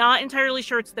theory. I'm not entirely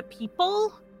sure it's the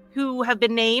people who have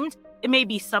been named. It may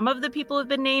be some of the people have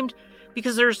been named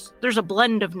because there's a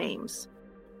blend of names.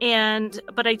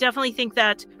 But I definitely think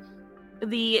that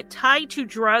the tie to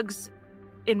drugs,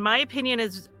 in my opinion,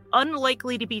 is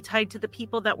unlikely to be tied to the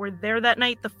people that were there that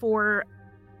night, the 4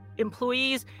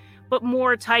 employees, but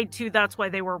more tied to that's why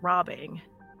they were robbing.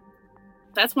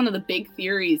 That's one of the big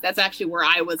theories. That's actually where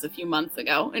I was a few months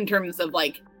ago in terms of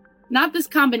like, not this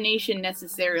combination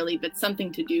necessarily, but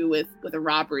something to do with a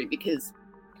robbery, because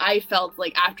I felt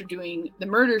like after doing the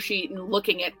murder sheet and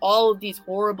looking at all of these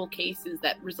horrible cases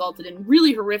that resulted in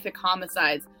really horrific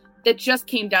homicides that just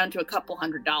came down to a couple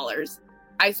 $100s,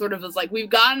 I sort of was like, we've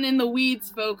gotten in the weeds,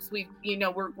 folks.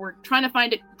 We're trying to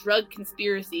find a drug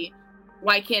conspiracy.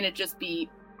 Why can't it just be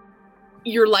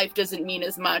your life doesn't mean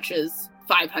as much as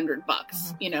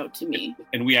 $500, to me.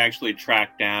 And we actually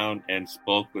tracked down and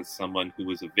spoke with someone who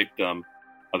was a victim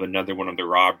of another one of the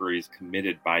robberies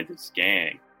committed by this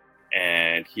gang.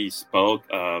 And he spoke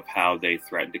of how they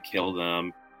threatened to kill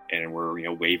them and were,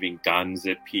 waving guns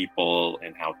at people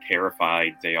and how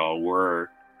terrified they all were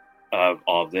of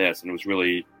all this. And it was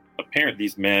really apparent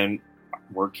these men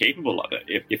were capable of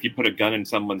it. If you put a gun in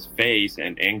someone's face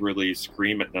and angrily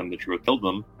scream at them that you will kill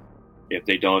them, if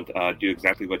they don't do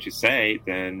exactly what you say,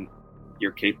 then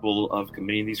you're capable of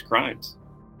committing these crimes.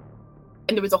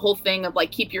 And there was a whole thing of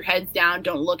like, keep your heads down,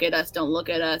 don't look at us, don't look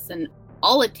at us. And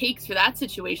all it takes for that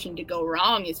situation to go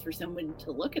wrong is for someone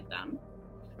to look at them.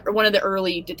 Or one of the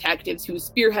early detectives who was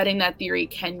spearheading that theory,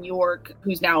 Ken York,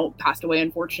 who's now passed away,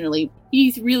 unfortunately,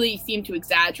 he's really seemed to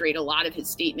exaggerate a lot of his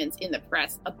statements in the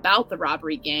press about the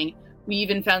robbery gang. We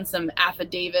even found some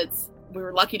affidavits. We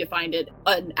were lucky to find it,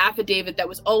 an affidavit that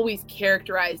was always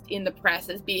characterized in the press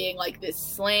as being like this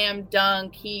slam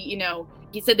dunk. He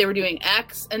said they were doing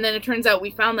X, and then it turns out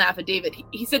we found the affidavit.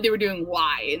 He said they were doing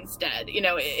Y instead.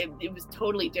 It was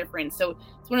totally different. So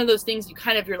it's one of those things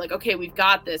you're like, okay, we've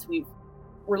got this.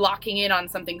 We're locking in on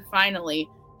something finally.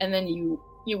 And then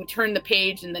you turn the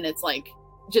page and then it's like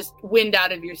just wind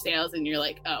out of your sails and you're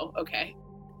like, oh, okay.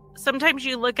 Sometimes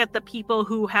you look at the people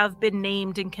who have been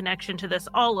named in connection to this,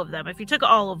 all of them. If you took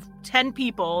all of 10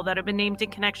 people that have been named in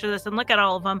connection to this and look at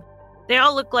all of them, they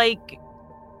all look like,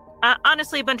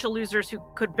 honestly, a bunch of losers who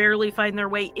could barely find their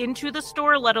way into the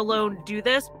store, let alone do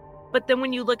this. But then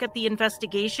when you look at the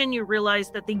investigation, you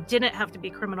realize that they didn't have to be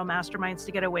criminal masterminds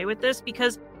to get away with this,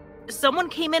 because someone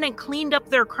came in and cleaned up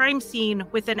their crime scene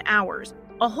within hours.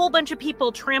 A whole bunch of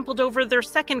people trampled over their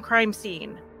second crime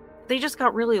scene. They just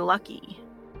got really lucky.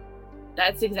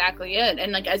 That's exactly it.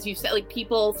 And like, as you said, like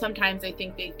people sometimes they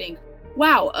think,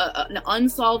 wow, an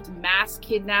unsolved mass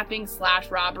kidnapping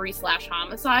 / robbery /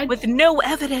 homicide with no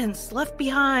evidence left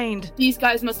behind. These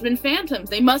guys must have been phantoms.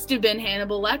 They must have been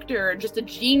Hannibal Lecter, just a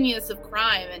genius of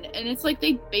crime. And it's like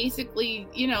they basically,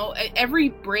 every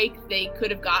break they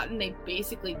could have gotten, they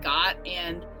basically got.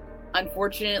 And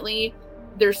unfortunately,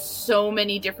 there's so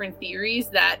many different theories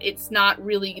that it's not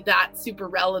really that super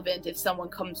relevant if someone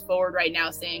comes forward right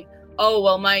now saying, oh,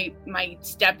 well, my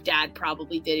stepdad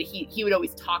probably did it. He would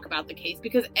always talk about the case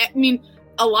because,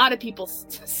 a lot of people's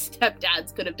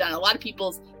stepdads could have done it. A lot of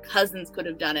people's cousins could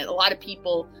have done it.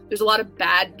 There's a lot of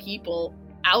bad people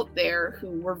out there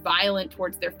who were violent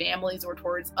towards their families or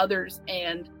towards others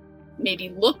and maybe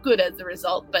look good as a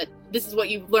result. But this is what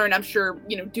you've learned, I'm sure,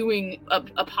 doing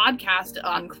a podcast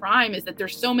on crime, is that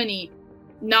there's so many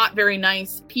not very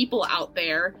nice people out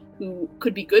there who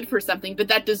could be good for something, but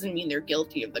that doesn't mean they're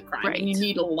guilty of the crime. Right. And you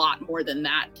need a lot more than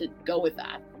that to go with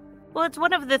that. Well, it's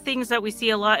one of the things that we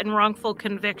see a lot in wrongful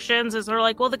convictions is they're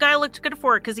like, well, the guy looked good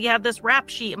for it because he had this rap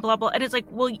sheet and blah, blah. And it's like,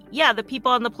 well, yeah, the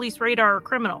people on the police radar are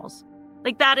criminals.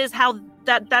 Like that is how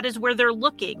that is where they're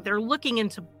looking. They're looking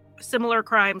into similar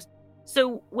crimes.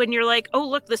 So when you're like, oh,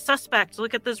 look, the suspect,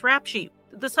 look at this rap sheet.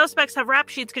 The suspects have rap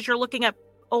sheets because you're looking at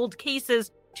old cases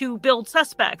to build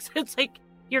suspects. It's like,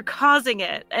 you're causing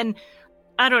it. And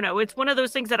I don't know, it's one of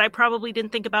those things that I probably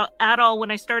didn't think about at all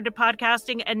when I started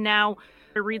podcasting. And now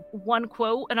I read one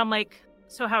quote and I'm like,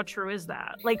 so how true is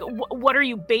that? Like, what are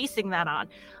you basing that on?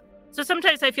 So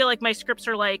sometimes I feel like my scripts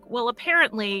are like, well,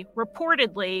 apparently,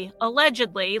 reportedly,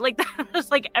 allegedly, like that is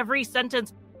like every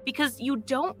sentence, because you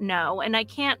don't know. And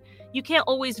you can't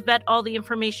always vet all the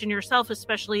information yourself,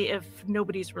 especially if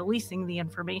nobody's releasing the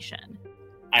information.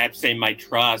 I have to say my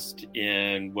trust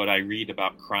in what I read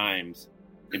about crimes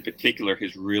in particular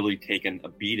has really taken a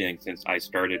beating since I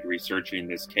started researching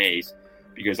this case.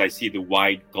 because I see the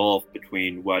wide gulf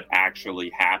between what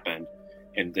actually happened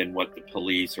and then what the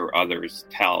police or others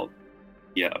tell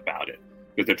you about it.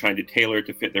 Because they're trying to tailor it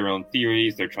to fit their own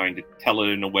theories. They're trying to tell it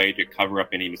in a way to cover up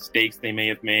any mistakes they may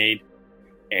have made.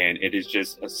 And it is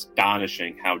just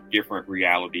astonishing how different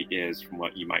reality is from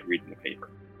what you might read in the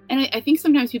paper. And I think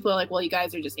sometimes people are like, well, you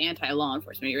guys are just anti-law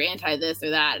enforcement. You're anti this or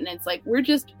that. And it's like, we,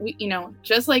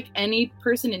 just like any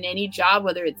person in any job,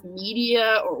 whether it's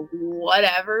media or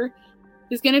whatever,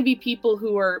 there's going to be people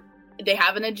who they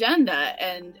have an agenda,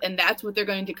 and that's what they're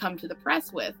going to come to the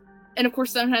press with. And of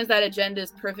course, sometimes that agenda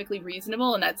is perfectly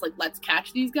reasonable, and that's like, let's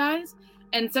catch these guys.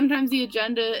 And sometimes the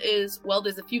agenda is, well,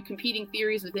 there's a few competing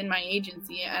theories within my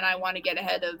agency, and I want to get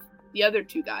ahead of the other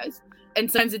two guys. And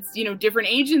sometimes it's, different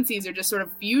agencies are just sort of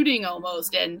feuding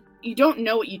almost, and you don't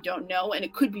know what you don't know, and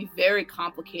it could be very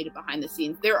complicated behind the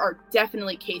scenes. There are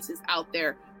definitely cases out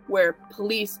there where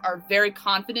police are very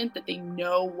confident that they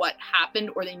know what happened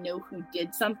or they know who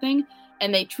did something,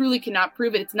 and they truly cannot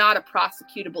prove it. It's not a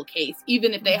prosecutable case,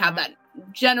 even if they have that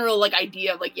general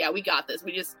idea of yeah, we got this.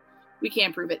 We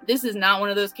can't prove it. This is not one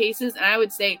of those cases. And I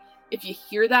would say if you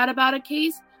hear that about a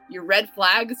case, your red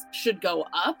flags should go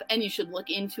up and you should look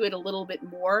into it a little bit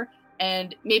more.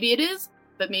 And maybe it is,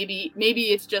 but maybe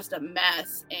it's just a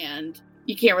mess and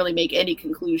you can't really make any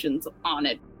conclusions on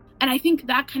it. And I think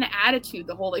that kind of attitude,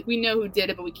 the whole we know who did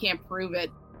it, but we can't prove it.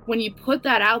 When you put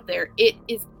that out there, it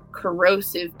is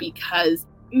corrosive, because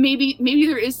maybe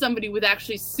there is somebody with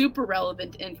actually super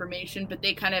relevant information, but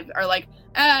they kind of are like,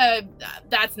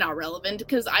 that's not relevant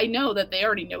because I know that they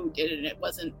already know who did it and it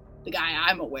wasn't the guy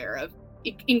I'm aware of.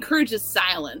 It encourages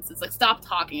silence. It's like, stop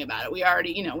talking about it. We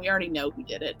already know who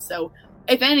did it. So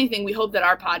if anything, we hope that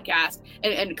our podcast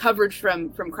and coverage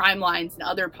from Crime Lines and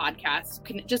other podcasts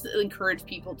can just encourage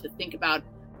people to think about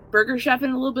Burger Chef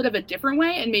in a little bit of a different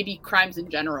way, and maybe crimes in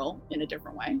general in a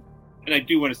different way. And I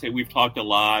do want to say we've talked a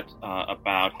lot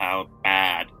about how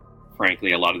bad,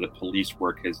 frankly, a lot of the police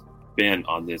work has been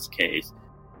on this case.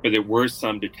 But there were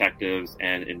some detectives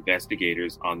and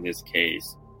investigators on this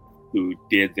case who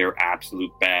did their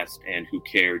absolute best and who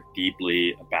cared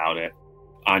deeply about it.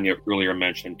 Anya earlier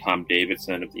mentioned Tom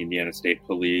Davidson of the Indiana State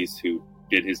Police, who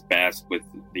did his best with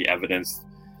the evidence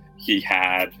he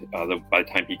had. By the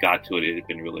time he got to it, it had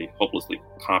been really hopelessly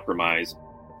compromised.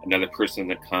 Another person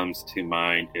that comes to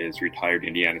mind is retired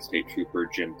Indiana State Trooper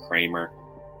Jim Kramer,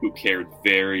 who cared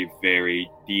very,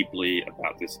 very deeply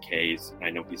about this case.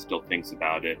 I know he still thinks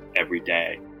about it every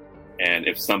day. And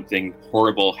if something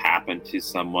horrible happened to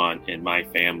someone in my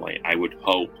family, I would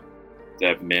hope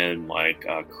that men like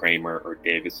Kramer or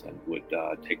Davidson would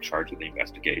take charge of the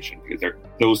investigation, because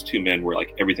those two men were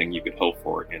like everything you could hope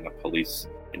for in a police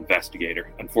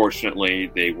investigator.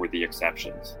 Unfortunately, they were the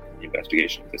exceptions in the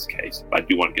investigation of this case. But I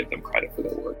do want to give them credit for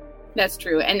their work. That's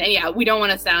true. And yeah, we don't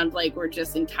want to sound like we're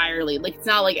just entirely, it's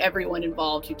not like everyone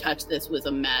involved who touched this was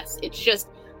a mess. It's just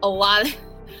a lot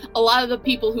of the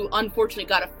people who unfortunately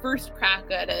got a first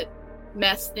crack at it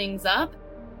mess things up.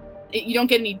 You don't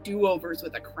get any do-overs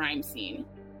with a crime scene.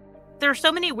 There are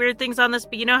so many weird things on this,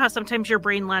 but you know how sometimes your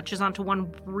brain latches onto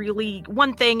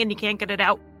one thing and you can't get it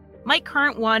out? My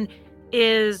current one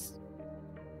is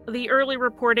the early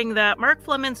reporting that Mark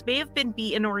Flemons may have been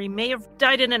beaten or he may have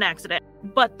died in an accident.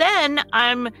 But then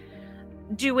I'm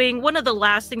doing one of the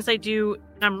last things I do.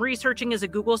 I'm researching as a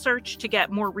Google search to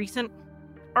get more recent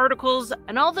articles.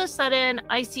 And all of a sudden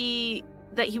I see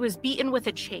that he was beaten with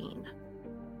a chain,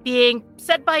 being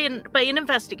said by an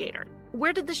investigator.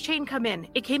 Where did this chain come in?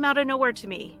 It came out of nowhere to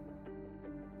me.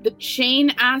 The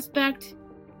chain aspect,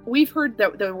 we've heard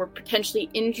that there were potentially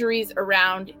injuries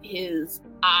around his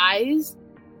eyes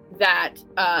that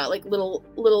little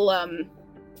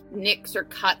nicks or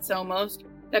cuts almost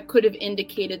that could have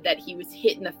indicated that he was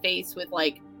hit in the face with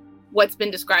what's been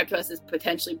described to us as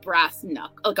potentially a brass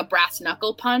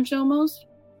knuckle punch almost.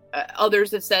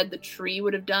 Others have said the tree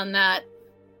would have done that.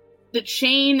 The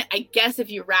chain, I guess if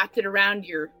you wrapped it around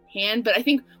your hand, but I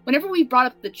think whenever we brought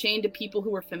up the chain to people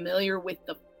who were familiar with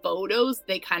the photos,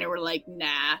 they kind of were like,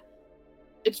 nah.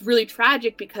 It's really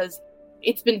tragic because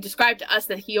it's been described to us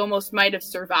that he almost might have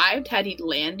survived had he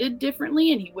landed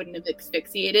differently and he wouldn't have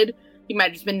asphyxiated. He might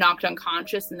have just been knocked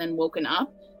unconscious and then woken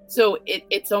up. So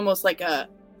it's almost like a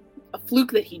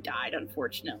fluke that he died,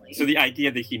 unfortunately. So the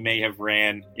idea that he may have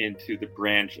ran into the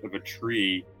branch of a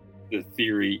tree, the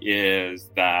theory is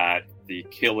that the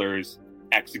killers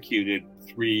executed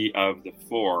 3 of the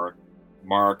 4.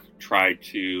 Mark tried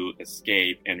to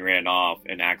escape and ran off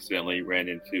and accidentally ran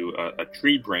into a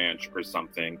tree branch or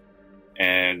something.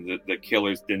 And the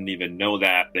killers didn't even know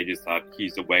that. They just thought,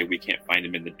 he's away. We can't find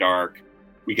him in the dark.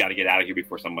 We got to get out of here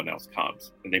before someone else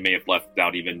comes. And they may have left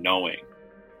without even knowing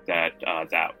that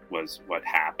that was what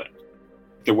happened.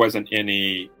 There wasn't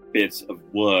any bits of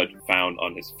wood found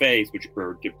on his face,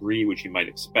 or debris, which you might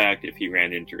expect if he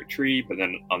ran into a tree. But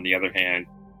then on the other hand,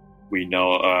 we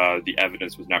know the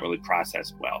evidence was not really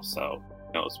processed well, so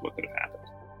who knows what could have happened.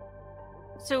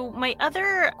 So my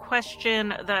other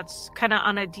question that's kind of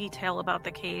on a detail about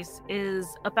the case is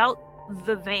about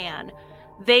the van.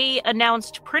 They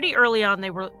announced pretty early on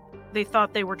they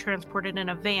thought they were transported in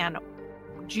a van.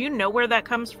 Do you know where that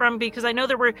comes from? Because I know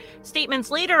there were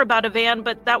statements later about a van,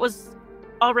 but that was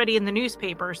already in the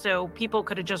newspaper, so people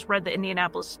could have just read the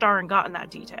Indianapolis Star and gotten that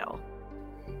detail.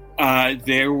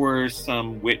 There were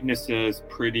some witnesses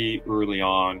pretty early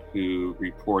on who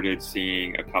reported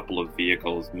seeing a couple of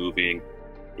vehicles moving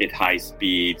at high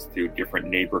speeds through different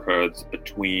neighborhoods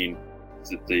between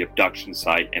the abduction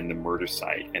site and the murder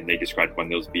site, and they described one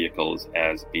of those vehicles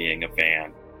as being a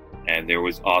van. And there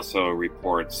was also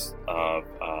reports of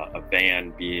a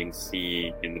van being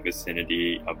seen in the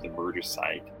vicinity of the murder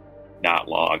site not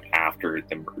long after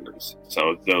the murders.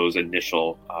 So those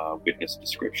initial witness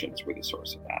descriptions were the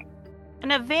source of that.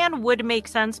 And a van would make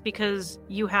sense because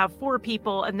you have 4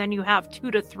 people and then you have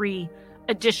 2 to 3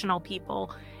 additional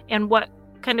people. And what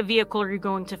kind of vehicle are you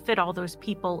going to fit all those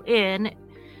people in?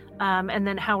 And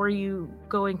then how are you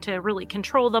going to really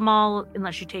control them all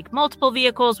unless you take multiple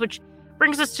vehicles, which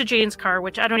brings us to Jane's car,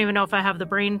 which I don't even know if I have the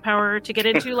brain power to get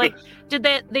into. Like, did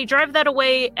they drive that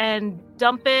away and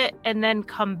dump it and then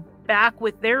come back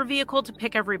with their vehicle to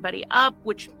pick everybody up?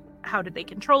 How did they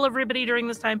control everybody during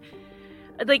this time?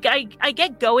 Like, I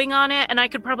get going on it, and I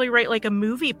could probably write like a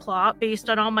movie plot based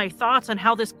on all my thoughts on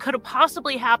how this could have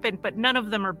possibly happened, but none of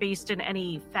them are based in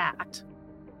any fact.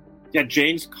 Yeah,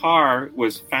 Jane's car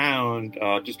was found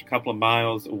just a couple of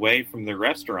miles away from the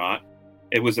restaurant.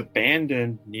 It was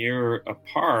abandoned near a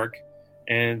park,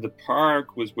 and the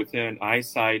park was within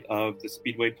eyesight of the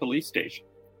Speedway police station.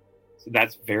 So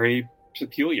that's very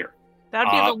peculiar. That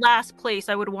would be the last place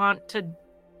I would want to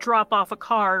drop off a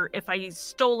car if I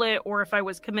stole it or if I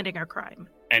was committing a crime.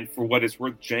 And for what it's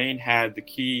worth, Jane had the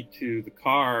key to the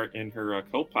car in her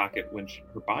coat pocket when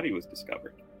her body was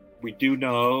discovered. We do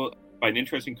know, by an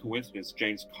interesting coincidence,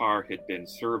 Jane's car had been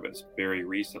serviced very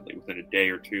recently, within a day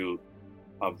or two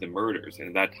of the murders. And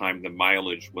at that time, the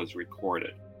mileage was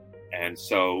recorded. And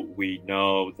so we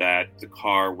know that the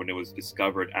car, when it was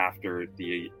discovered after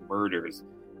the murders,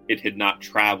 it had not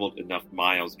traveled enough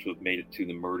miles to have made it to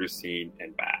the murder scene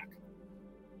and back.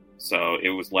 So it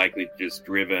was likely just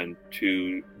driven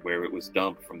to where it was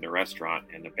dumped from the restaurant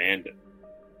and abandoned.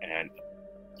 And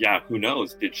yeah, who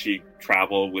knows? Did she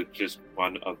travel with just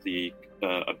one of the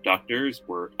abductors?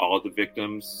 Were all the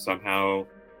victims somehow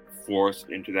forced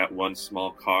into that one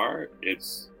small car?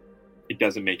 It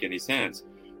doesn't make any sense.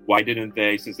 Why didn't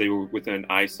they, since they were within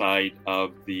eyesight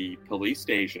of the police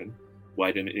station,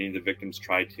 why didn't any of the victims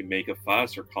try to make a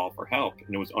fuss or call for help?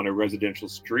 And it was on a residential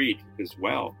street as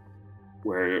well,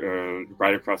 where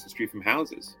right across the street from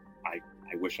houses.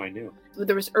 I wish I knew.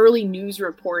 There was early news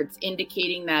reports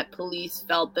indicating that police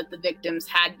felt that the victims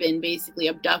had been basically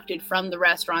abducted from the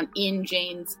restaurant in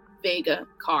Jane's Vega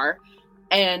car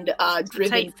and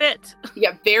driven. Tight fit.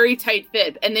 Yeah, very tight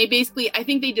fit. And they basically, I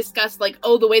think they discussed like,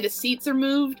 oh, the way the seats are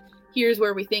moved, here's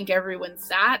where we think everyone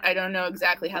sat. I don't know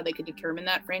exactly how they could determine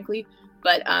that, frankly.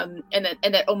 But and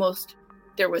that almost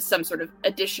there was some sort of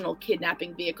additional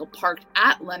kidnapping vehicle parked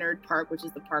at Leonard Park, which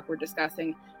is the park we're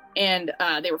discussing. And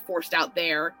they were forced out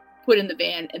there, put in the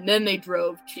van, and then they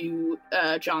drove to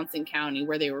Johnson County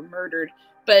where they were murdered.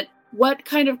 But what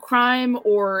kind of crime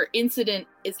or incident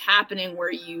is happening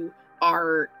where you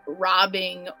are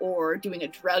robbing or doing a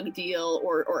drug deal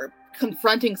or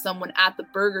confronting someone at the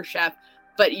Burger Chef,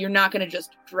 but you're not going to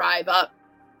just drive up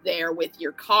there with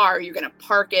your car? You're going to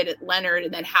park it at Leonard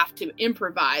and then have to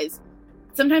improvise.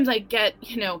 Sometimes I get,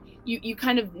 you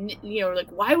kind of, like,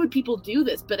 why would people do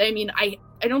this? But I mean, I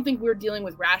don't think we're dealing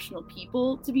with rational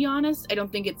people, to be honest. I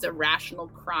don't think it's a rational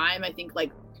crime. I think,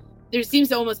 like, there seems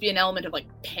to almost be an element of, like,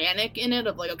 panic in it,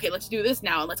 of, like, okay, let's do this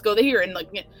now, and let's go here, and, like,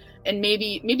 and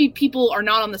maybe people are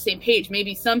not on the same page.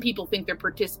 Maybe some people think they're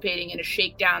participating in a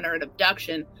shakedown or an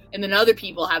abduction, and then other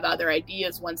people have other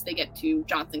ideas once they get to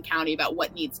Johnson County about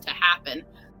what needs to happen.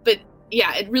 But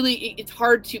yeah, it's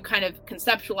hard to kind of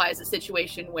conceptualize a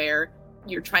situation where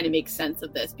you're trying to make sense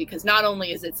of this, because not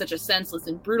only is it such a senseless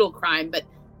and brutal crime, but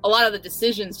a lot of the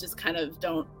decisions just kind of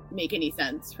don't make any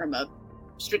sense from a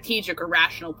strategic or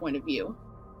rational point of view.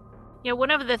 Yeah,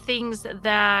 one of the things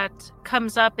that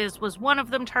comes up is, was one of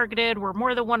them targeted? Were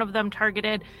more than one of them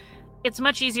targeted? It's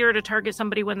much easier to target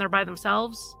somebody when they're by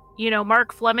themselves.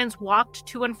 Mark Flemons walked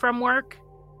to and from work.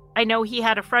 I know he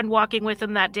had a friend walking with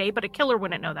him that day, but a killer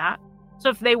wouldn't know that. So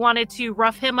if they wanted to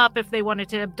rough him up, if they wanted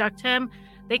to abduct him,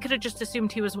 they could have just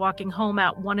assumed he was walking home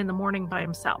at 1 a.m. by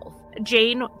himself.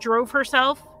 Jane drove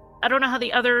herself. I don't know how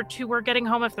the other two were getting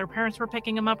home, if their parents were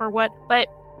picking him up or what, but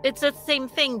it's the same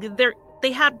thing.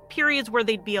 They had periods where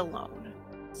they'd be alone.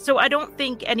 So I don't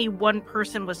think any one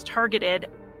person was targeted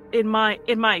in my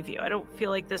view. I don't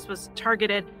feel like this was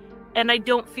targeted, and I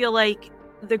don't feel like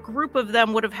the group of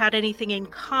them would have had anything in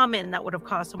common that would have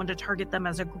caused someone to target them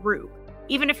as a group.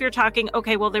 Even if you're talking,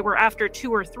 okay, well, they were after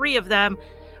 2 or 3 of them,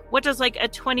 what does like a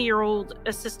 20-year-old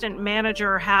assistant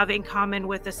manager have in common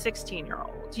with a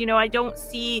 16-year-old? You know, I don't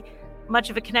see much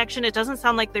of a connection. It doesn't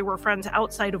sound like they were friends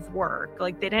outside of work.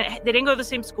 Like they didn't go to the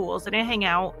same schools, they didn't hang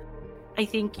out. I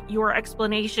think your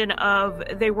explanation of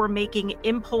they were making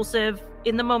impulsive,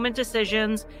 in the moment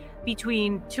decisions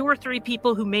between 2 or 3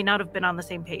 people who may not have been on the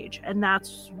same page. And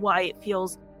that's why it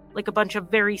feels like a bunch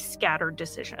of very scattered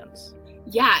decisions.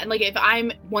 Yeah, and like if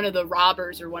I'm one of the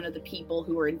robbers or one of the people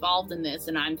who are involved in this,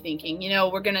 and I'm thinking, you know,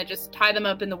 we're going to just tie them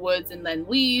up in the woods and then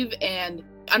leave, and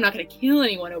I'm not going to kill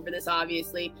anyone over this,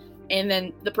 obviously. And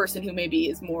then the person who maybe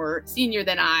is more senior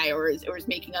than I or is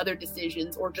making other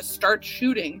decisions or just start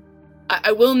shooting.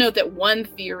 I will note that one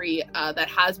theory that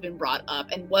has been brought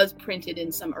up and was printed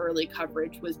in some early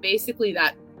coverage was basically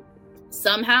that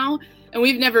somehow, and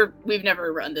we've never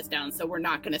run this down, so we're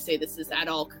not going to say this is at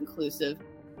all conclusive,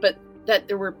 but that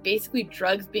there were basically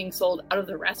drugs being sold out of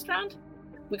the restaurant.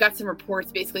 We got some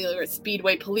reports basically that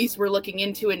Speedway police were looking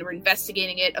into and were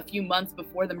investigating it a few months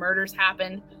before the murders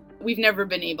happened. We've never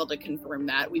been able to confirm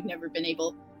that. We've never been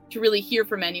able to really hear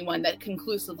from anyone that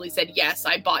conclusively said, yes,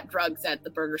 I bought drugs at the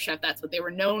Burger Chef, that's what they were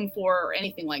known for, or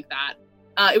anything like that.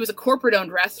 It was a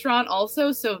corporate-owned restaurant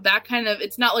also, so that kind of,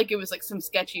 it's not like it was like some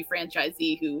sketchy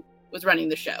franchisee who was running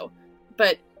the show.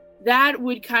 But that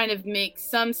would kind of make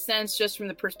some sense just from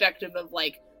the perspective of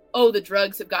like, oh, the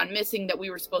drugs have gone missing that we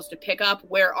were supposed to pick up.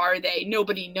 Where are they?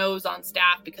 Nobody knows on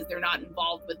staff because they're not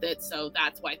involved with it, so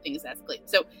that's why things escalate.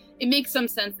 So it makes some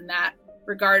sense in that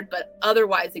regard, but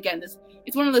otherwise, again,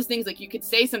 it's one of those things like you could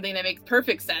say something that makes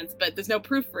perfect sense, but there's no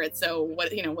proof for it, so what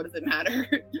does it matter?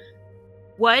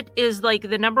 What is like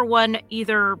the number one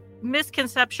either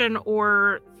misconception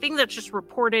or thing that's just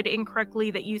reported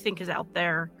incorrectly that you think is out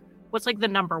there? What's like the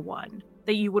number one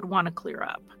that you would want to clear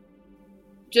up?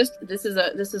 Just this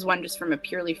is one just from a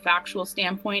purely factual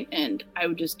standpoint, and I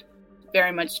would just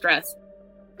very much stress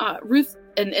Ruth,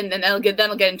 and then I'll get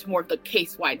into more of the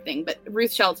case-wide thing, but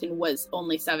Ruth Shelton was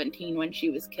only 17 when she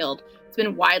was killed. It's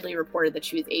been widely reported that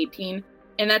she was 18,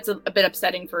 and that's a bit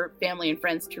upsetting for family and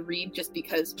friends to read, just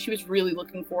because she was really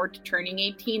looking forward to turning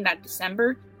 18 that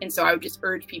December. And so I would just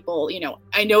urge people,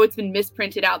 I know it's been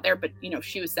misprinted out there, but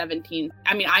she was 17.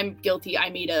 I mean, I'm guilty. I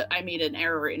made an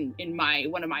error in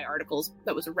one of my articles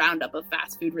that was a roundup of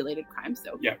fast food related crimes.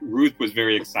 So yeah, Ruth was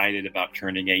very excited about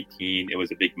turning 18. It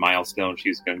was a big milestone. She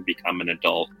was going to become an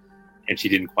adult, and she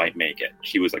didn't quite make it.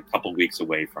 She was a couple weeks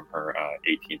away from her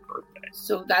 18th birthday.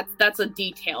 So that's a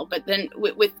detail. But then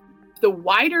with the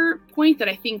wider point that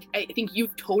I think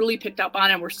you've totally picked up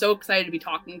on, and we're so excited to be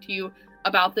talking to you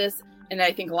about this, and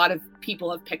I think a lot of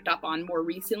people have picked up on more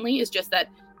recently, is just that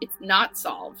it's not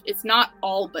solved. It's not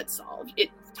all but solved.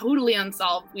 It's totally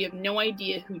unsolved. We have no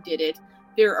idea who did it.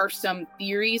 There are some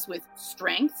theories with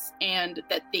strengths, and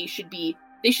that they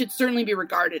should certainly be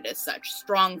regarded as such,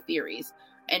 strong theories,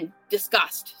 and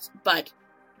discussed. But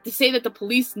to say that the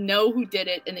police know who did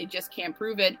it and they just can't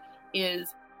prove it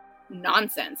is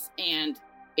nonsense, and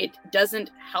it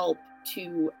doesn't help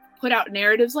to put out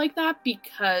narratives like that,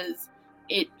 because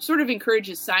it sort of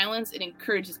encourages silence. It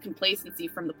encourages complacency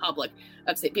from the public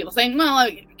of people saying, well,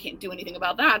 I can't do anything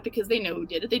about that because they know who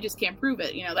did it, they just can't prove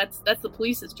it. That's the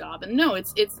police's job. And no,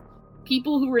 it's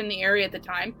people who were in the area at the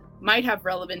time might have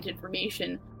relevant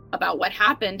information about what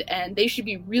happened, and they should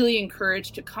be really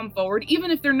encouraged to come forward,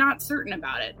 even if they're not certain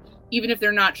about it, even if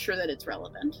they're not sure that it's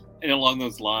relevant. And along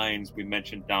those lines, we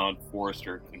mentioned Donald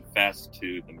Forrester confessed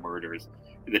to the murders.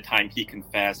 At the time he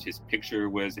confessed, his picture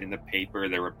was in the paper.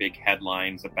 There were big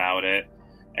headlines about it.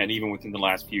 And even within the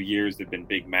last few years, there have been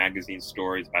big magazine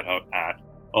stories about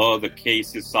how, the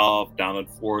case is solved. Donald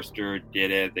Forrester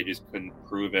did it. They just couldn't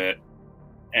prove it.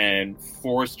 And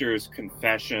Forrester's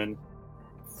confession,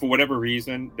 for whatever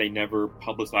reason, they never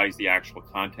publicized the actual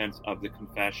contents of the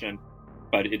confession.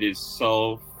 But it is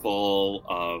so full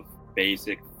of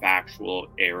basic factual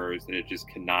errors that it just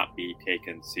cannot be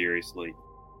taken seriously.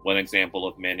 One example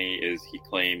of many is he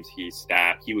claims he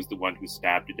was the one who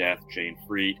stabbed to death Jane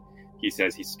Freed. He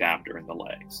says he stabbed her in the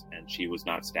legs, and she was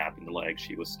not stabbed in the legs,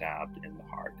 she was stabbed in the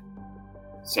heart.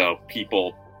 So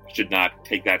people should not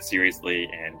take that seriously,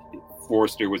 and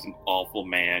Forster was an awful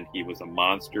man. He was a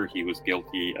monster. He was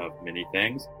guilty of many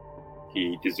things.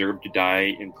 He deserved to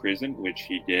die in prison, which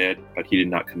he did, but he did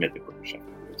not commit the Burgershef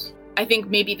murders. I think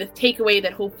maybe the takeaway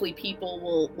that hopefully people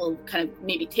will kind of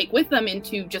maybe take with them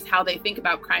into just how they think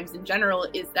about crimes in general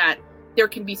is that there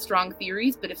can be strong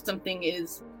theories, but if something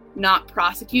is not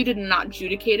prosecuted and not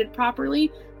adjudicated properly,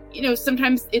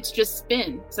 sometimes it's just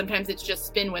spin. Sometimes it's just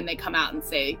spin when they come out and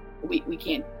say, we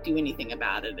can't do anything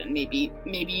about it. And maybe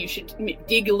you should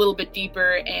dig a little bit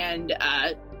deeper and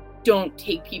don't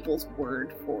take people's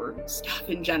word for stuff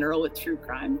in general with true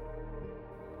crime.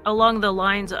 Along the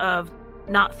lines of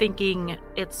not thinking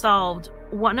it's solved,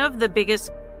 one of the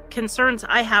biggest concerns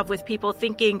I have with people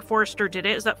thinking Forster did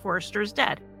it is that Forster's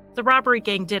dead. The robbery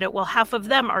gang did it. Well, half of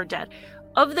them are dead.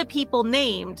 Of the people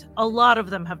named, a lot of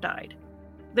them have died.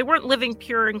 They weren't living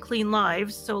pure and clean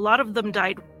lives, so a lot of them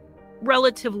died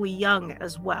relatively young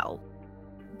as well.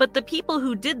 But the people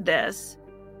who did this,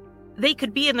 they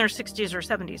could be in their 60s or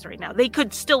 70s right now. They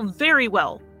could still very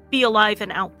well be alive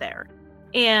and out there.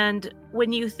 And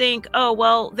when you think, oh,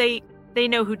 well, they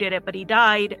know who did it, but he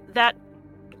died, that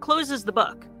closes the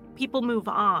book. People move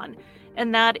on.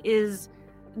 And that is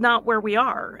not where we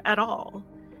are at all.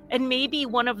 And maybe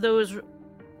one of those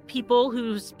people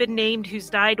who's been named, who's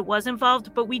died, was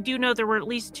involved, but we do know there were at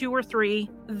least 2 or 3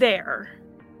 there.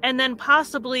 And then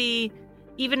possibly,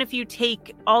 even if you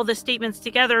take all the statements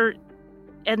together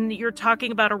and you're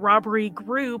talking about a robbery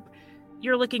group,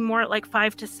 you're looking more at like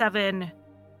 5 to 7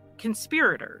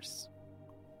 conspirators.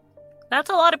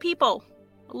 That's a lot of people.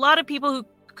 A lot of people who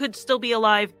could still be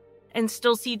alive and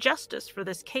still see justice for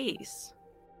this case.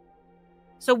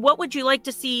 So what would you like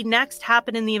to see next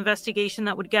happen in the investigation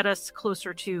that would get us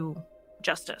closer to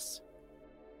justice?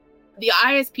 The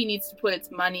ISP needs to put its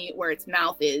money where its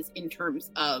mouth is in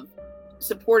terms of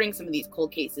supporting some of these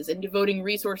cold cases and devoting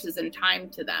resources and time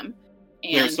to them.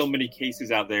 And there are so many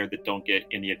cases out there that don't get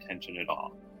any attention at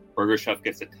all. Burgershef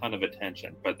gets a ton of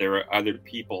attention, but there are other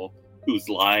people whose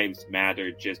lives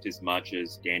matter just as much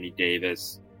as Danny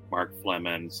Davis, Mark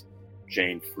Flemons,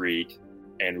 Jane Freet,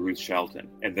 and Ruth Shelton.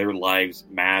 And their lives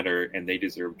matter, and they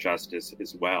deserve justice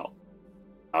as well.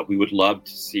 We would love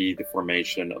to see the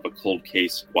formation of a cold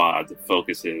case squad that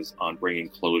focuses on bringing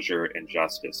closure and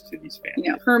justice to these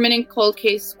families. Permanent cold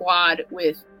case squad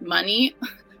with money,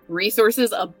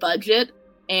 resources, a budget,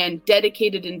 and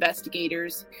dedicated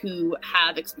investigators who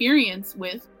have experience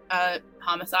with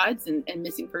homicides and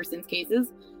missing persons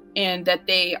cases, and that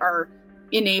they are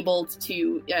enabled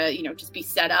to, just be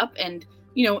set up. And,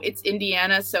 it's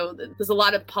Indiana, so there's a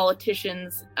lot of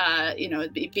politicians,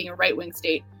 being a right-wing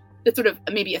state, that sort of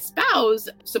maybe espouse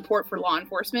support for law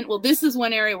enforcement. Well, this is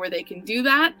one area where they can do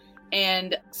that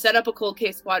and set up a cold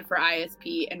case squad for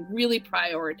ISP and really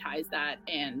prioritize that.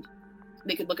 And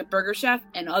they could look at Burgershef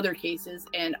and other cases,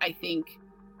 and I think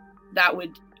that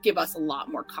would give us a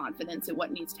lot more confidence in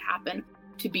what needs to happen.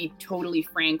 To be totally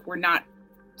frank, we're not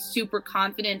super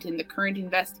confident in the current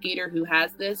investigator who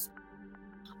has this.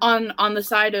 On the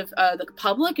side of the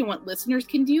public and what listeners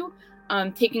can do,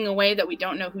 taking away that we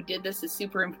don't know who did this is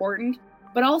super important.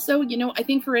 But also, I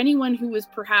think for anyone who was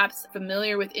perhaps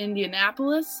familiar with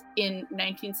Indianapolis in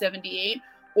 1978,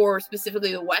 or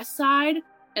specifically the West Side,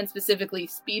 and specifically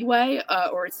Speedway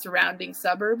or its surrounding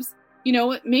suburbs,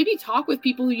 maybe talk with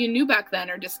people who you knew back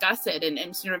then or discuss it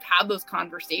and sort of have those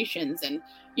conversations. And,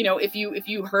 if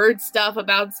you heard stuff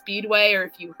about Speedway, or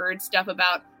if you heard stuff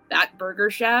about that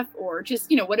Burgershef, or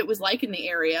just, what it was like in the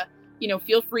area,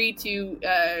 feel free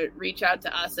to reach out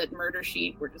to us at Murder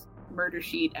Sheet. We're just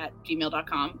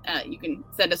murdersheet@gmail.com. You can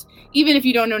send us, even if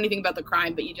you don't know anything about the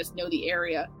crime, but you just know the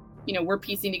area, we're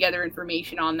piecing together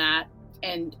information on that.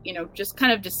 And, just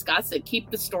kind of discuss it,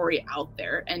 keep the story out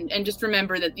there. And just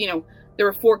remember that, there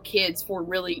were 4 kids, 4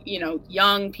 really,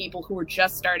 young people who were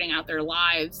just starting out their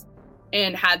lives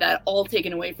and had that all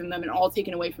taken away from them and all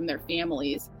taken away from their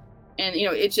families. And,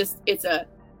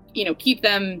 keep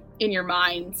them in your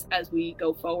minds as we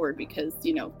go forward, because,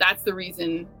 that's the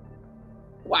reason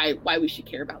why we should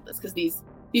care about this, because these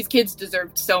kids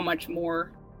deserved so much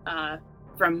more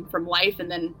from life, and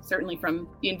then certainly from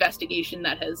the investigation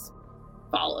that has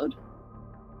followed.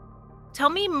 Tell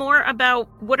me more about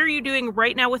what are you doing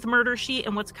right now with Murder Sheet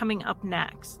and what's coming up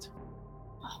next?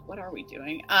 Oh, what are we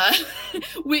doing?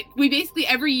 We basically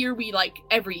every year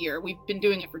we've been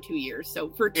doing it for 2 years. So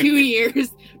for 2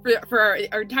 years, for our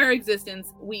entire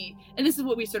existence, and this is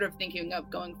what we sort of thinking of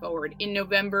going forward. In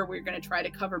November, we're going to try to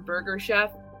cover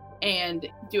Burgershef and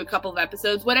do a couple of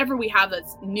episodes, whatever we have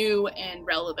that's new and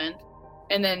relevant.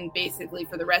 And then basically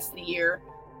for the rest of the year,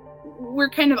 we're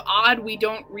kind of odd. We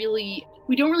don't really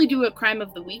We don't really do a crime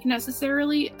of the week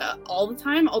necessarily all the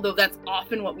time, although that's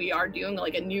often what we are doing,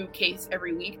 like a new case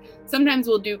every week. Sometimes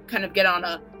we'll do kind of get on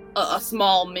a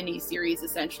small mini series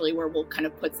essentially where we'll kind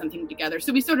of put something together.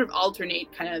 So we sort of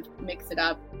alternate, kind of mix it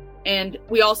up. And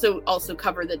we also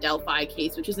cover the Delphi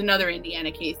case, which is another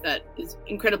Indiana case that is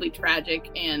incredibly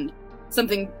tragic and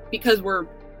something, because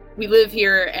we live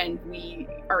here and we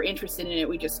are interested in it,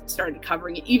 we just started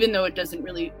covering it, even though it doesn't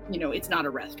really, it's not a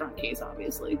restaurant case,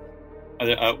 obviously.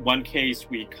 One case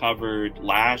we covered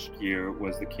last year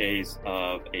was the case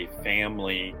of a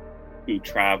family who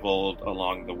traveled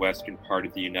along the western part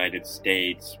of the United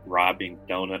States, robbing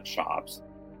donut shops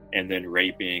and then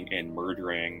raping and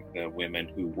murdering the women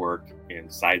who work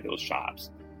inside those shops.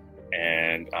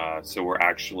 And so we're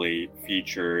actually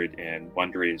featured, and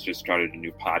Wondery has just started a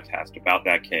new podcast about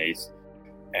that case.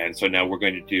 And so now we're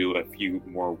going to do a few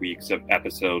more weeks of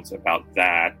episodes about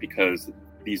that, because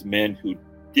these men who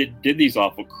did these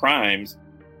awful crimes,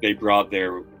 they brought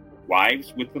their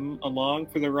wives with them along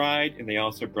for the ride, and they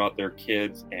also brought their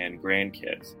kids and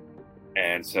grandkids.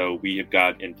 And so we have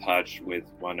got in touch with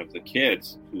one of the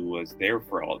kids who was there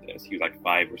for all of this. He was like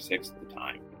 5 or 6 at the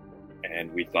time.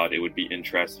 And we thought it would be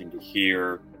interesting to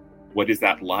hear, what is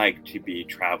that like to be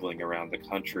traveling around the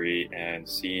country and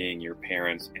seeing your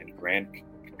parents and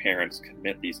grandparents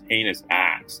commit these heinous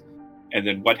acts? And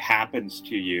then what happens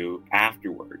to you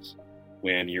afterwards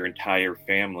when your entire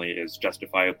family is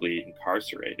justifiably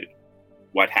incarcerated?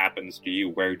 What happens to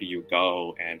you? Where do you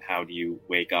go? And how do you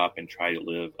wake up and try to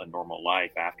live a normal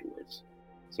life afterwards?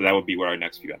 So that would be what our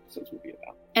next few episodes will be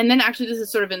about. And then actually this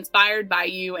is sort of inspired by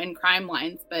you and Crime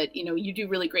Lines, but you do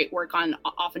really great work on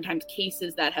oftentimes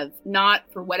cases that have not,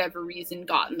 for whatever reason,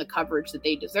 gotten the coverage that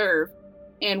they deserve.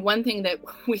 And one thing that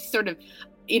we sort of,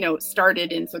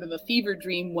 started in sort of a fever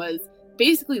dream was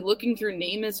basically looking through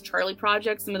Name Is Charlie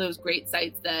Project, some of those great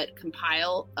sites that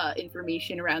compile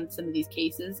information around some of these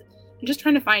cases. And just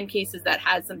trying to find cases that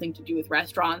had something to do with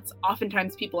restaurants.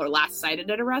 Oftentimes people are last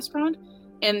sighted at a restaurant.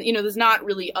 And, there's not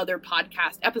really other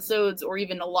podcast episodes or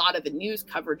even a lot of the news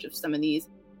coverage of some of these.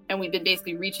 And we've been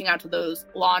basically reaching out to those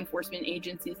law enforcement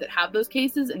agencies that have those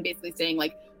cases and basically saying,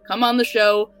 like, come on the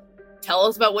show, tell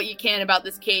us about what you can about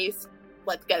this case.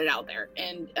 Let's get it out there.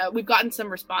 And we've gotten some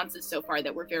responses so far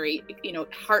that we're very,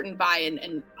 heartened by,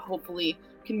 and hopefully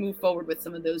can move forward with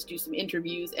some of those, do some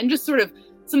interviews, and just sort of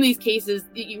some of these cases,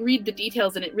 you read the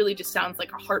details and it really just sounds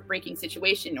like a heartbreaking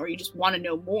situation, or you just want to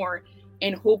know more.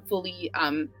 And hopefully,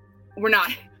 we're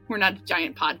not a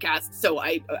giant podcast, so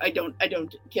I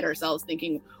don't kid ourselves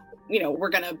thinking, we're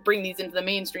gonna bring these into the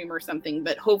mainstream or something.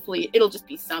 But hopefully, it'll just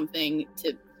be something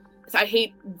to. Because I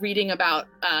hate reading about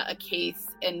a case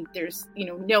and there's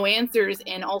no answers,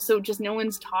 and also just no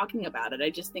one's talking about it. I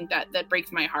just think that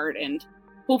breaks my heart, and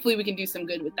hopefully we can do some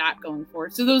good with that going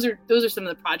forward. So those are some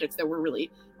of the projects that we're really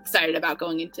excited about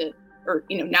going into. Or,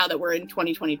 now that we're in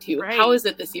 2022, right. How is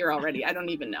it this year already? I don't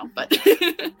even know, but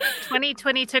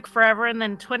 2020 took forever, and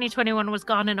then 2021 was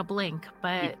gone in a blink,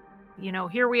 but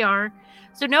here we are.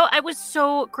 So no, it was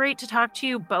so great to talk to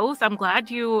you both. I'm glad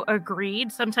you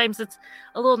agreed. Sometimes it's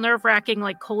a little nerve-wracking,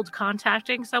 like cold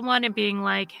contacting someone and being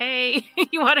like, hey,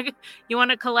 you want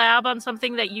to collab on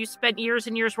something that you spent years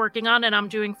and years working on and I'm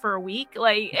doing for a week, but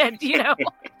I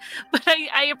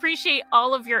appreciate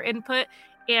all of your input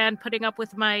and putting up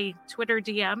with my Twitter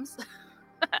DMs.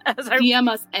 DM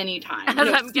us anytime.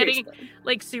 I'm getting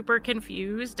super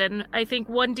confused. And I think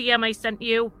one DM I sent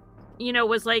you,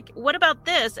 was like, what about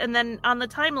this? And then on the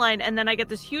timeline, and then I get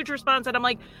this huge response and I'm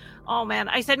like, oh man,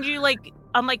 I send you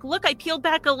I'm like, look, I peeled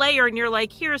back a layer, and you're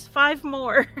like, here's 5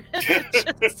 more.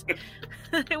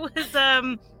 It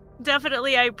was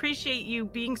definitely, I appreciate you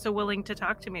being so willing to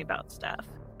talk to me about stuff.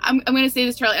 I'm going to say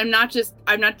this, Charlie.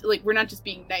 We're not just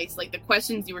being nice. Like, the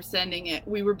questions you were sending it,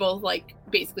 we were both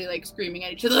basically screaming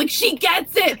at each other, like, she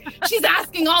gets it. She's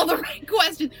asking all the right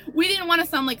questions. We didn't want to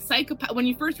sound like psychopath. When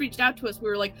you first reached out to us, we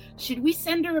were like, should we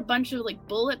send her a bunch of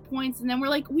bullet points? And then we're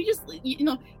like, we just,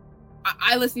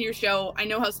 I listen to your show. I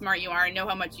know how smart you are. I know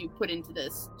how much you put into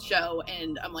this show.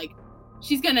 And I'm like,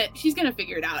 she's gonna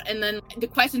figure it out. And then the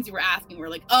questions you were asking were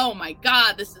like, oh my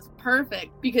God, this is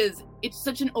perfect, because it's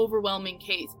such an overwhelming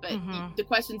case. But the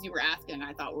questions you were asking,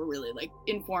 I thought were really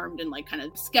informed and kind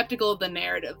of skeptical of the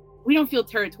narrative. We don't feel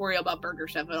territorial about Burger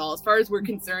Chef at all. As far as we're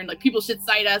concerned, people should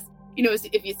cite us.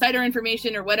 If you cite our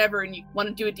information or whatever, and you want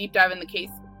to do a deep dive in the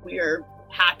case, we are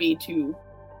happy to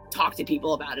talk to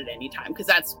people about it anytime, because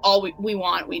that's all we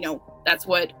want. We know that's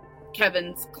what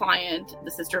Kevin's client,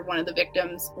 the sister of one of the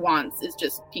victims, wants, is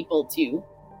just people to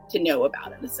know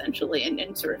about it, essentially,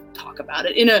 and sort of talk about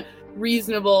it in a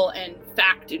reasonable and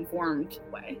fact-informed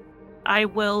way. I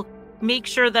will make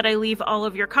sure that I leave all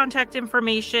of your contact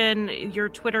information, your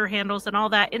Twitter handles, and all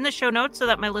that in the show notes so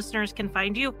that my listeners can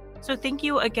find you. So thank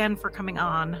you again for coming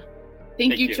on.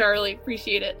 Thank you, Charlie.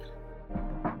 Appreciate it.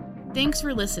 Thanks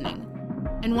for listening.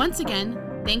 And once again,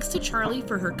 thanks to Charlie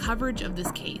for her coverage of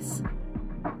this case.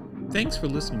 Thanks for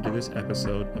listening to this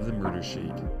episode of The Murder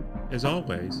Sheet. As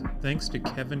always, thanks to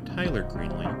Kevin Tyler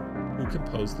Greenlee, who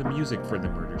composed the music for The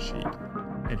Murder Sheet,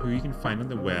 and who you can find on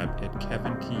the web at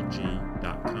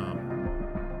kevintg.com.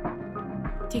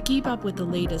 To keep up with the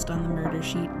latest on The Murder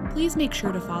Sheet, please make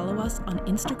sure to follow us on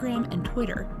Instagram and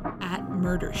Twitter at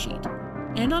Murder Sheet,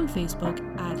 and on Facebook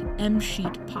at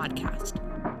MSheet Podcast,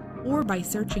 or by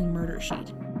searching Murder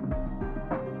Sheet.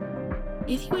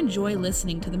 If you enjoy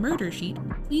listening to The Murder Sheet,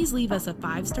 please leave us a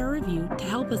 5-star review to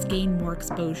help us gain more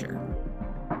exposure.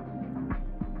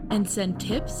 And send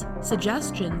tips,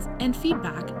 suggestions, and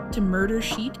feedback to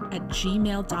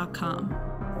murdersheet@gmail.com.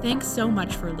 Thanks so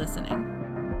much for listening.